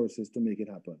more resources to make it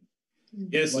happen.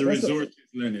 Yes, the resources,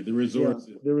 Lenny, the resources.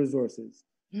 Yeah, the resources.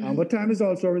 But time is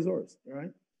also a resource,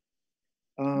 right?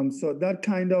 So that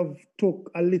kind of took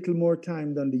a little more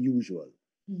time than the usual.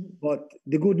 But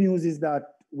the good news is that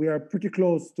we are pretty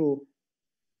close to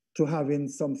having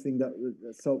something that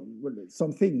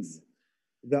some things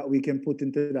that we can put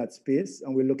into that space,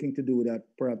 and we're looking to do that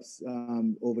perhaps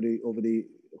over the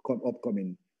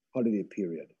upcoming holiday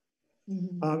period.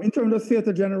 In terms of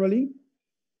theater generally,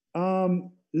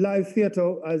 live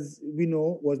theater, as we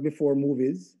know, was before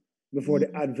movies, before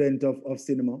the advent of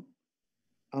cinema.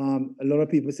 A lot of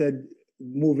people said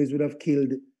movies would have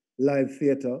killed live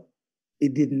theater.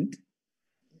 It didn't.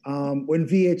 When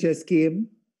VHS came,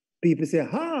 people say,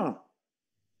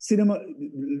 cinema,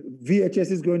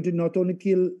 VHS is going to not only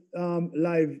kill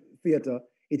live theater,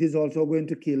 it is also going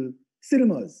to kill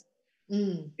cinemas.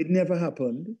 It never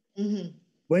happened.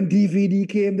 When DVD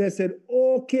came, they said,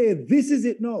 okay, this is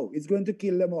it now. It's going to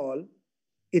kill them all.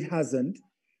 It hasn't.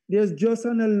 There's just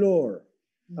an allure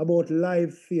about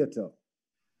live theater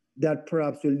that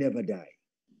perhaps will never die.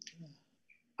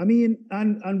 I mean,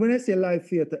 and when I say live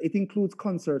theater, it includes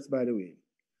concerts, by the way.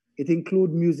 It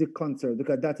includes music concerts,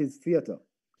 because that is theater.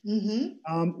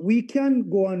 We can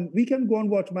go and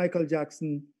watch Michael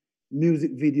Jackson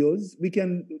music videos. We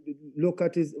can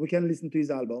listen to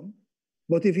his album.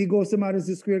 But if he goes to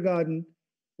Madison Square Garden,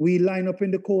 we line up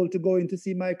in the cold to go in to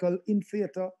see Michael in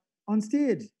theater on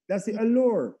stage. That's the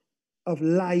allure of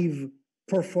live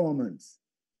performance,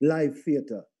 live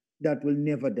theater that will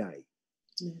never die.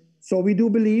 So we do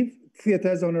believe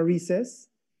theater is on a recess,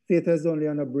 theater is only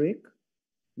on a break,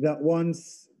 that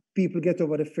once people get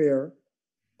over the fear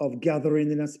of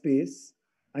gathering in a space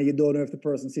and you don't know if the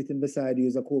person sitting beside you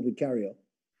is a COVID carrier,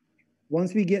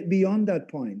 once we get beyond that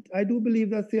point, I do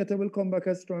believe that theater will come back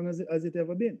as strong as it has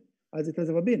ever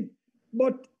been.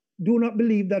 But do not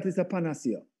believe that it's a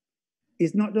panacea.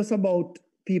 It's not just about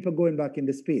people going back in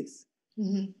the space.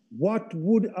 What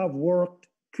would have worked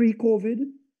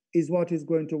pre-COVID is what is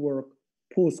going to work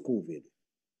post-COVID.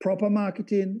 Proper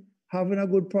marketing, having a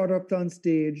good product on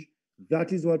stage,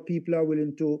 that is what people are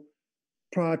willing to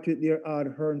part with their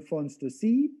hard-earned funds to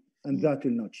see, and that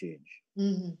will not change.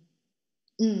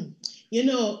 You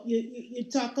know, you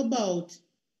talk about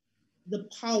the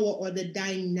power or the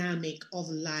dynamic of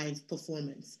live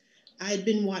performance. I've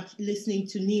been listening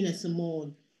to Nina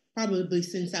Simone probably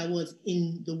since I was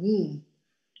in the womb.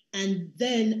 And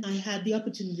then I had the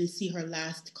opportunity to see her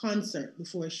last concert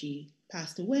before she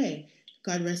passed away.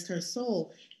 God rest her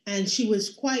soul. And she was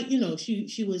quite,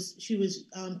 she was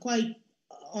quite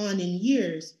on in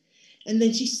years. And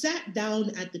then she sat down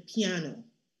at the piano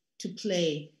to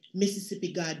play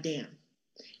Mississippi Goddamn.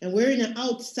 And we're in an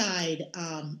outside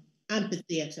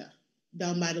amphitheater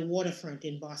down by the waterfront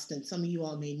in Boston. Some of you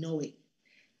all may know it.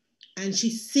 And she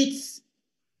sits,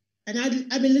 and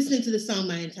I've been listening to the song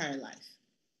my entire life.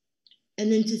 And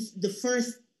then just the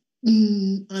first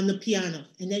on the piano,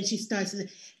 and then she starts to say,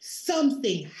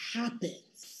 something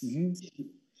happens.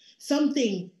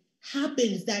 Something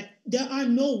happens that there are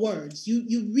no words.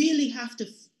 You really have to,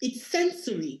 it's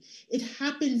sensory. It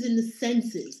happens in the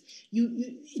senses.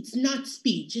 It's not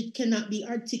speech. It cannot be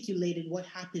articulated what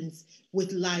happens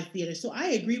with live theater. So I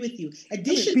agree with you.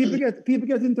 Additionally, people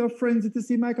get into a frenzy to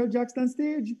see Michael Jackson on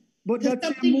stage. But that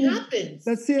happens.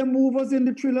 That same move was in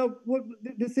the Thriller.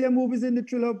 The same move is in the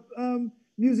Thriller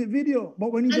music video.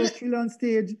 But when he does Thriller on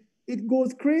stage, it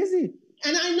goes crazy.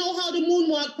 And I know how the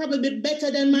moonwalk probably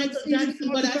better than Michael Jackson,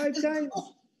 but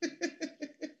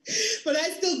I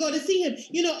still go to see him.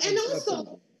 And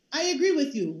also I agree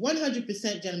with you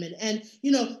 100%, gentlemen. And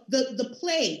the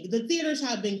plague, the theaters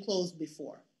have been closed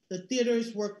before. The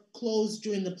theaters were closed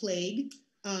during the plague.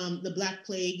 The Black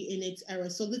Plague in its era.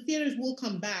 So the theaters will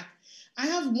come back. I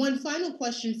have one final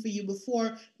question for you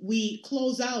before we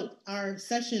close out our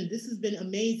session. This has been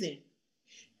amazing.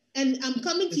 And I'm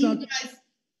coming to you guys.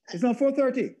 It's not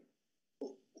 4:30.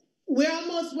 We're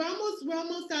almost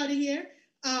out of here.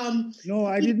 No,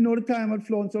 I didn't know the time had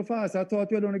flown so fast. I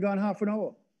thought you had only gone half an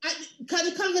hour.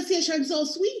 Because the conversation so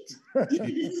sweet.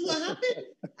 This is what happened.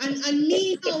 And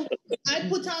me, I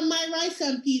put on my rice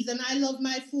and peas, and I love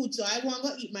my food, so I want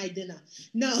to eat my dinner.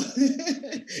 No.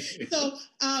 So,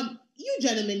 you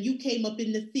gentlemen, you came up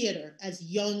in the theater as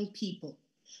young people.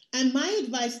 And my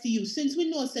advice to you, since we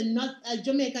know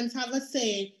Jamaicans have a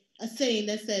saying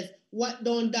that says, what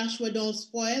don't dash, what don't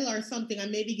spoil, or something. I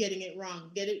may be getting it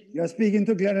wrong. Get it? You're speaking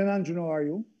to Glenn and Andrew, are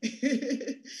you?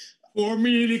 For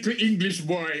me, little English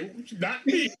boy, that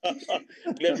me.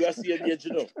 Glenn, we are seeing age,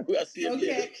 you know. We are seeing age.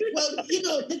 Okay. Well, you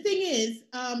know, the thing is,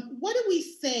 what do we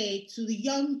say to the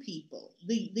young people?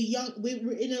 The young,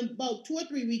 we're in about 2 or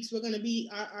 3 weeks, we're going to be,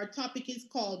 our topic is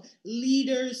called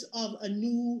Leaders of a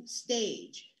New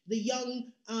Stage. The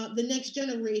young, the next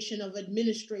generation of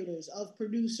administrators, of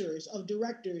producers, of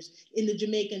directors in the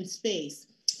Jamaican space.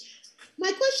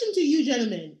 My question to you,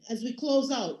 gentlemen, as we close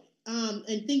out,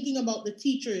 and thinking about the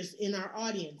teachers in our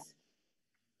audience,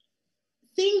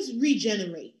 things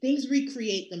regenerate, things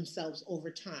recreate themselves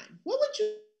over time. What would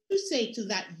you say to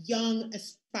that young,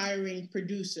 aspiring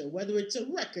producer, whether it's a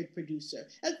record producer,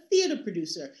 a theater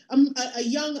producer, a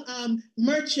young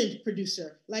merchant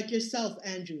producer like yourself,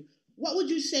 Andrew? What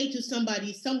would you say to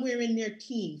somebody somewhere in their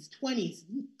teens, 20s,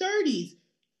 30s,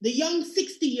 the young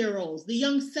 60-year-olds, the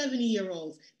young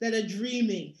 70-year-olds that are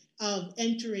dreaming of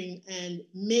entering and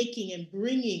making and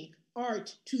bringing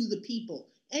art to the people?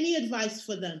 Any advice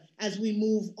for them as we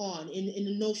move on in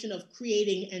the notion of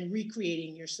creating and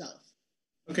recreating yourself?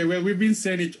 Okay, well, we've been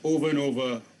saying it over and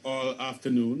over all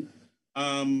afternoon.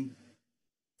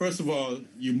 First of all,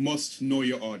 you must know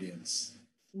your audience.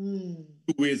 2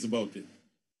 ways about it.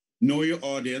 Know your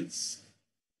audience,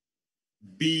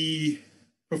 be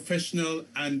professional,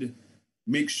 and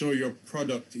make sure your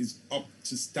product is up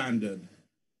to standard,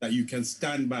 that you can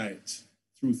stand by it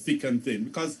through thick and thin.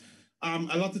 Because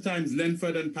a lot of times,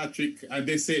 Lenford and Patrick,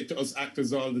 they say it to us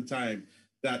actors all the time,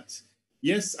 that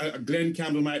yes, Glenn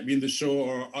Campbell might be in the show,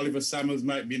 or Oliver Samuels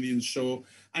might be in the show,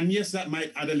 and yes, that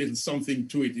might add a little something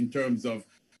to it in terms of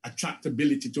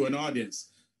attractability to an audience.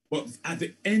 But at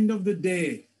the end of the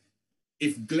day,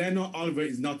 if Glenn or Oliver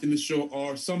is not in the show,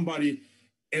 or somebody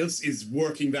else is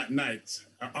working that night,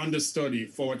 or understudy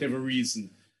for whatever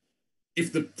reason,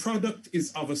 if the product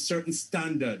is of a certain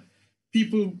standard,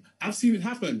 people, I've seen it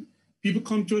happen. People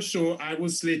come to a show, I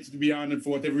was slated to be on, and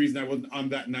for whatever reason, I wasn't on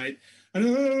that night.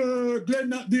 And, Glenn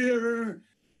not there.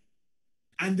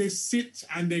 And they sit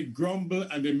and they grumble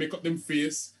and they make up them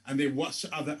face and they watch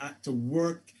the other actor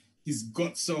work his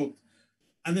guts out.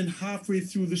 And then halfway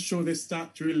through the show, they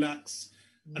start to relax.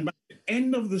 And by the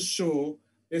end of the show,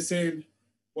 they're saying,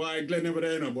 why, Glenn never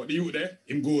there, no, but the youth there,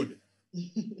 him good.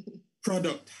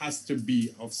 Product has to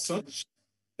be of such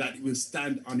that it will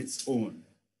stand on its own.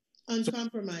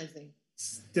 Uncompromising.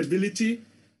 So, stability,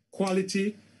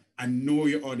 quality, and know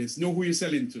your audience. Know who you're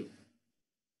selling to.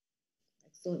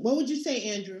 Excellent. What would you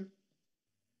say, Andrew?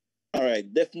 All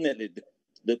right, definitely.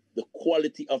 The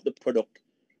quality of the product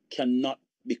cannot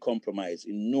be compromised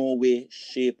in no way,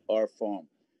 shape, or form.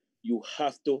 You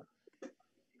have to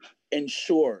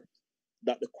ensure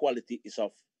that the quality is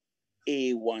of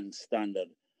A1 standard.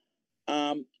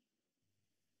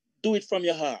 Do it from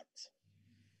your heart.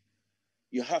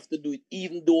 You have to do it,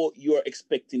 even though you're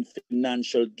expecting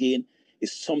financial gain,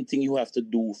 it's something you have to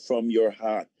do from your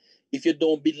heart. If you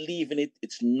don't believe in it,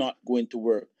 it's not going to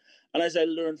work. And as I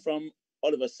learned from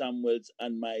Oliver Samuels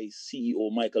and my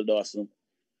CEO, Michael Dawson,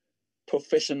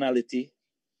 professionality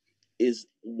is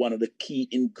one of the key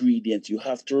ingredients. You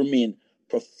have to remain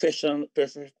professional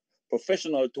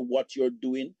to what you're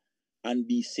doing and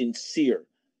be sincere.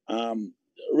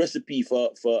 Recipe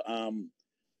for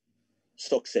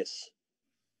success.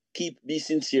 Be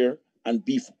sincere and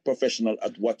be professional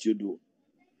at what you do.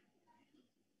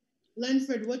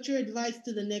 Lenford, what's your advice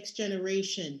to the next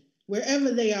generation,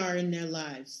 wherever they are in their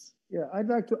lives? Yeah, I'd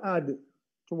like to add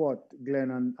to what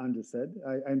Glenn and Andrew said.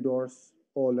 I endorse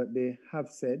all that they have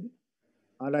said.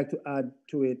 I'd like to add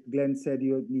to it, Glenn said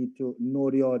you need to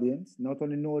know the audience. Not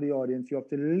only know the audience, you have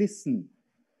to listen.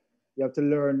 You have to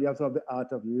learn, you have to have the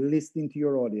art of listening to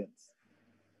your audience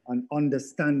and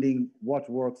understanding what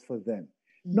works for them.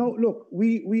 Mm-hmm. Now, look,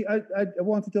 I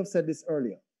wanted to have said this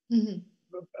earlier. Mm-hmm.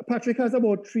 Patrick has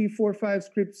about 3, 4, 5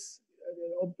 scripts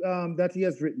that he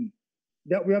has written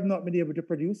that we have not been able to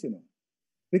produce,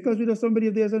 because we know somebody,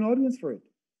 if there's an audience for it.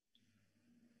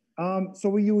 So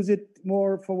we use it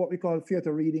more for what we call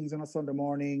theater readings on a Sunday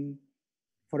morning,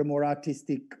 for the more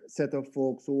artistic set of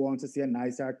folks who want to see a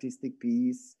nice artistic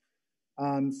piece.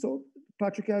 So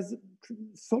Patrick has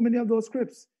so many of those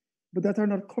scripts, but that are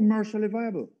not commercially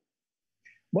viable.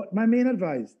 But my main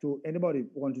advice to anybody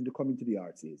wanting to come into the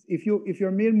arts is, if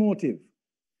your main motive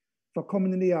for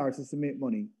coming in the arts is to make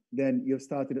money, then you've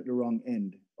started at the wrong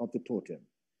end of the totem.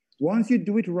 Once you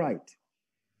do it right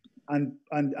and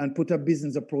put a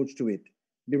business approach to it,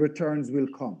 the returns will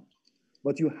come.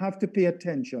 But you have to pay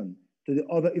attention to the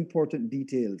other important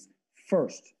details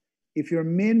first. If your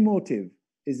main motive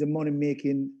is the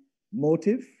money-making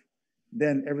motive,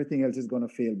 then everything else is going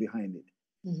to fail behind it.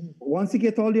 Mm-hmm. Once you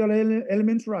get all the other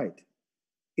elements right,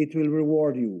 it will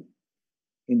reward you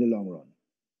in the long run.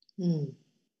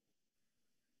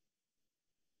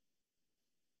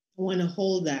 I want to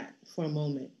hold that for a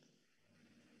moment.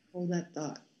 Hold that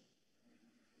thought.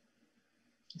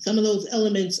 Some of those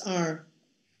elements are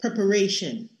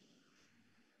preparation.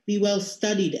 Be well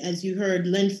studied, as you heard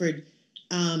Lenford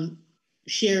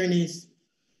share in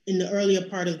the earlier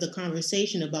part of the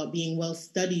conversation about being well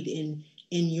studied in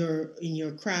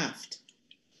your craft.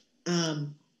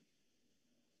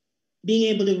 Being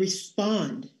able to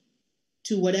respond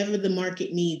to whatever the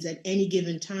market needs at any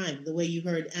given time, the way you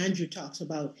heard Andrew talks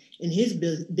about in his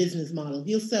business model.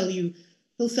 He'll sell you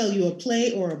a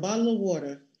play or a bottle of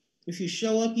water. If you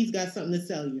show up, he's got something to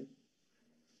sell you.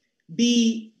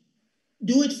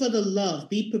 Do it for the love,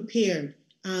 be prepared.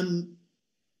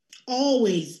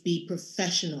 Always be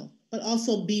professional, but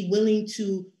also be willing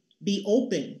to be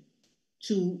open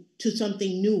to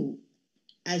something new,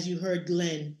 as you heard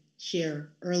Glenn share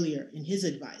earlier in his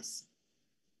advice.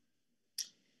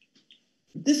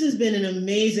 This has been an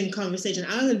amazing conversation.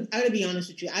 I gotta be honest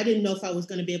with you. I didn't know if I was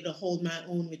going to be able to hold my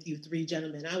own with you three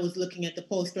gentlemen. I was looking at the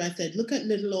poster. I said, look at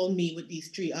little old me with these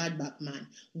three oddback man.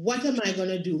 What am I going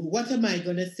to do? What am I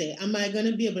going to say? Am I going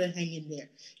to be able to hang in there?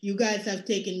 You guys have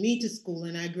taken me to school,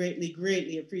 and I greatly,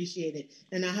 greatly appreciate it.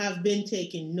 And I have been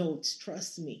taking notes,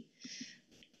 trust me.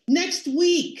 Next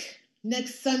week,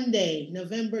 next Sunday,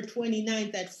 November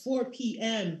 29th at 4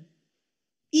 p.m.,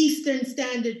 Eastern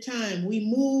Standard Time, we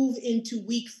move into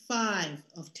week 5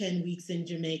 of 10 weeks in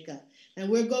Jamaica. And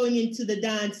we're going into the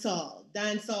dancehall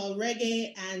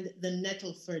reggae, and the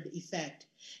Nettleford effect.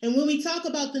 And when we talk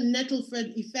about the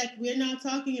Nettleford effect, we're not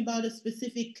talking about a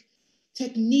specific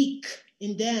technique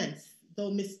in dance,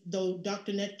 though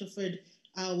Dr. Nettleford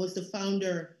was the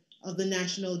founder of the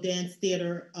National Dance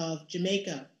Theater of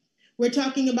Jamaica. We're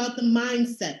talking about the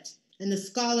mindset and the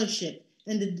scholarship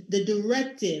and the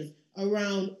directive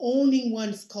around owning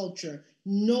one's culture,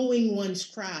 knowing one's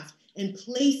craft, and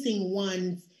placing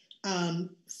one's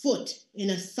foot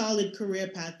in a solid career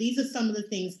path. These are some of the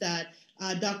things that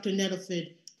Dr.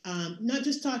 Nettleford not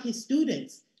just taught his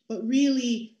students, but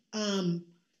really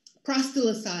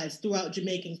proselytized throughout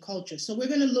Jamaican culture. So we're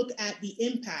going to look at the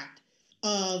impact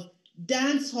of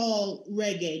dancehall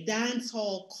reggae,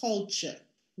 dancehall culture.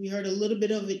 We heard a little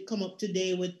bit of it come up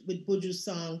today with Buju's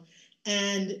song,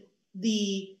 and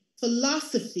the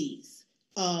philosophies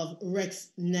of Rex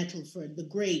Nettleford, the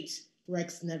great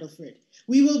Rex Nettleford.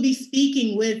 We will be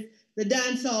speaking with the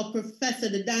dancehall professor,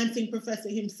 the dancing professor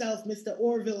himself, Mr.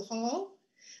 Orville Hall.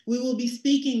 We will be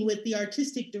speaking with the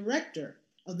artistic director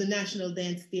of the National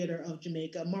Dance Theater of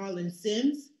Jamaica, Marlon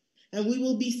Sims. And we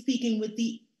will be speaking with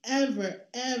the ever,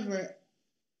 ever,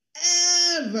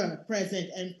 ever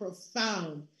present and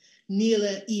profound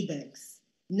Neela Ebanks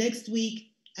next week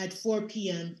at 4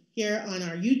 p.m. here on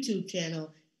our YouTube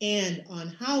channel and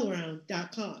on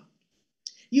HowlRound.com.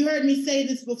 You heard me say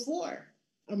this before,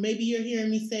 or maybe you're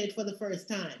hearing me say it for the first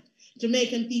time.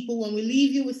 Jamaican people, when we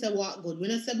leave you, we say walk good. We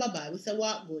don't say bye-bye, we say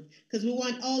walk good, because we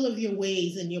want all of your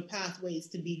ways and your pathways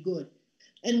to be good.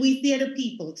 And we theater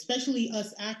people, especially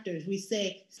us actors, we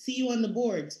say, see you on the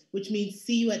boards, which means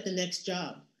see you at the next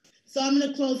job. So I'm going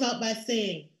to close out by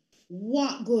saying,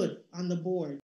 walk good on the board.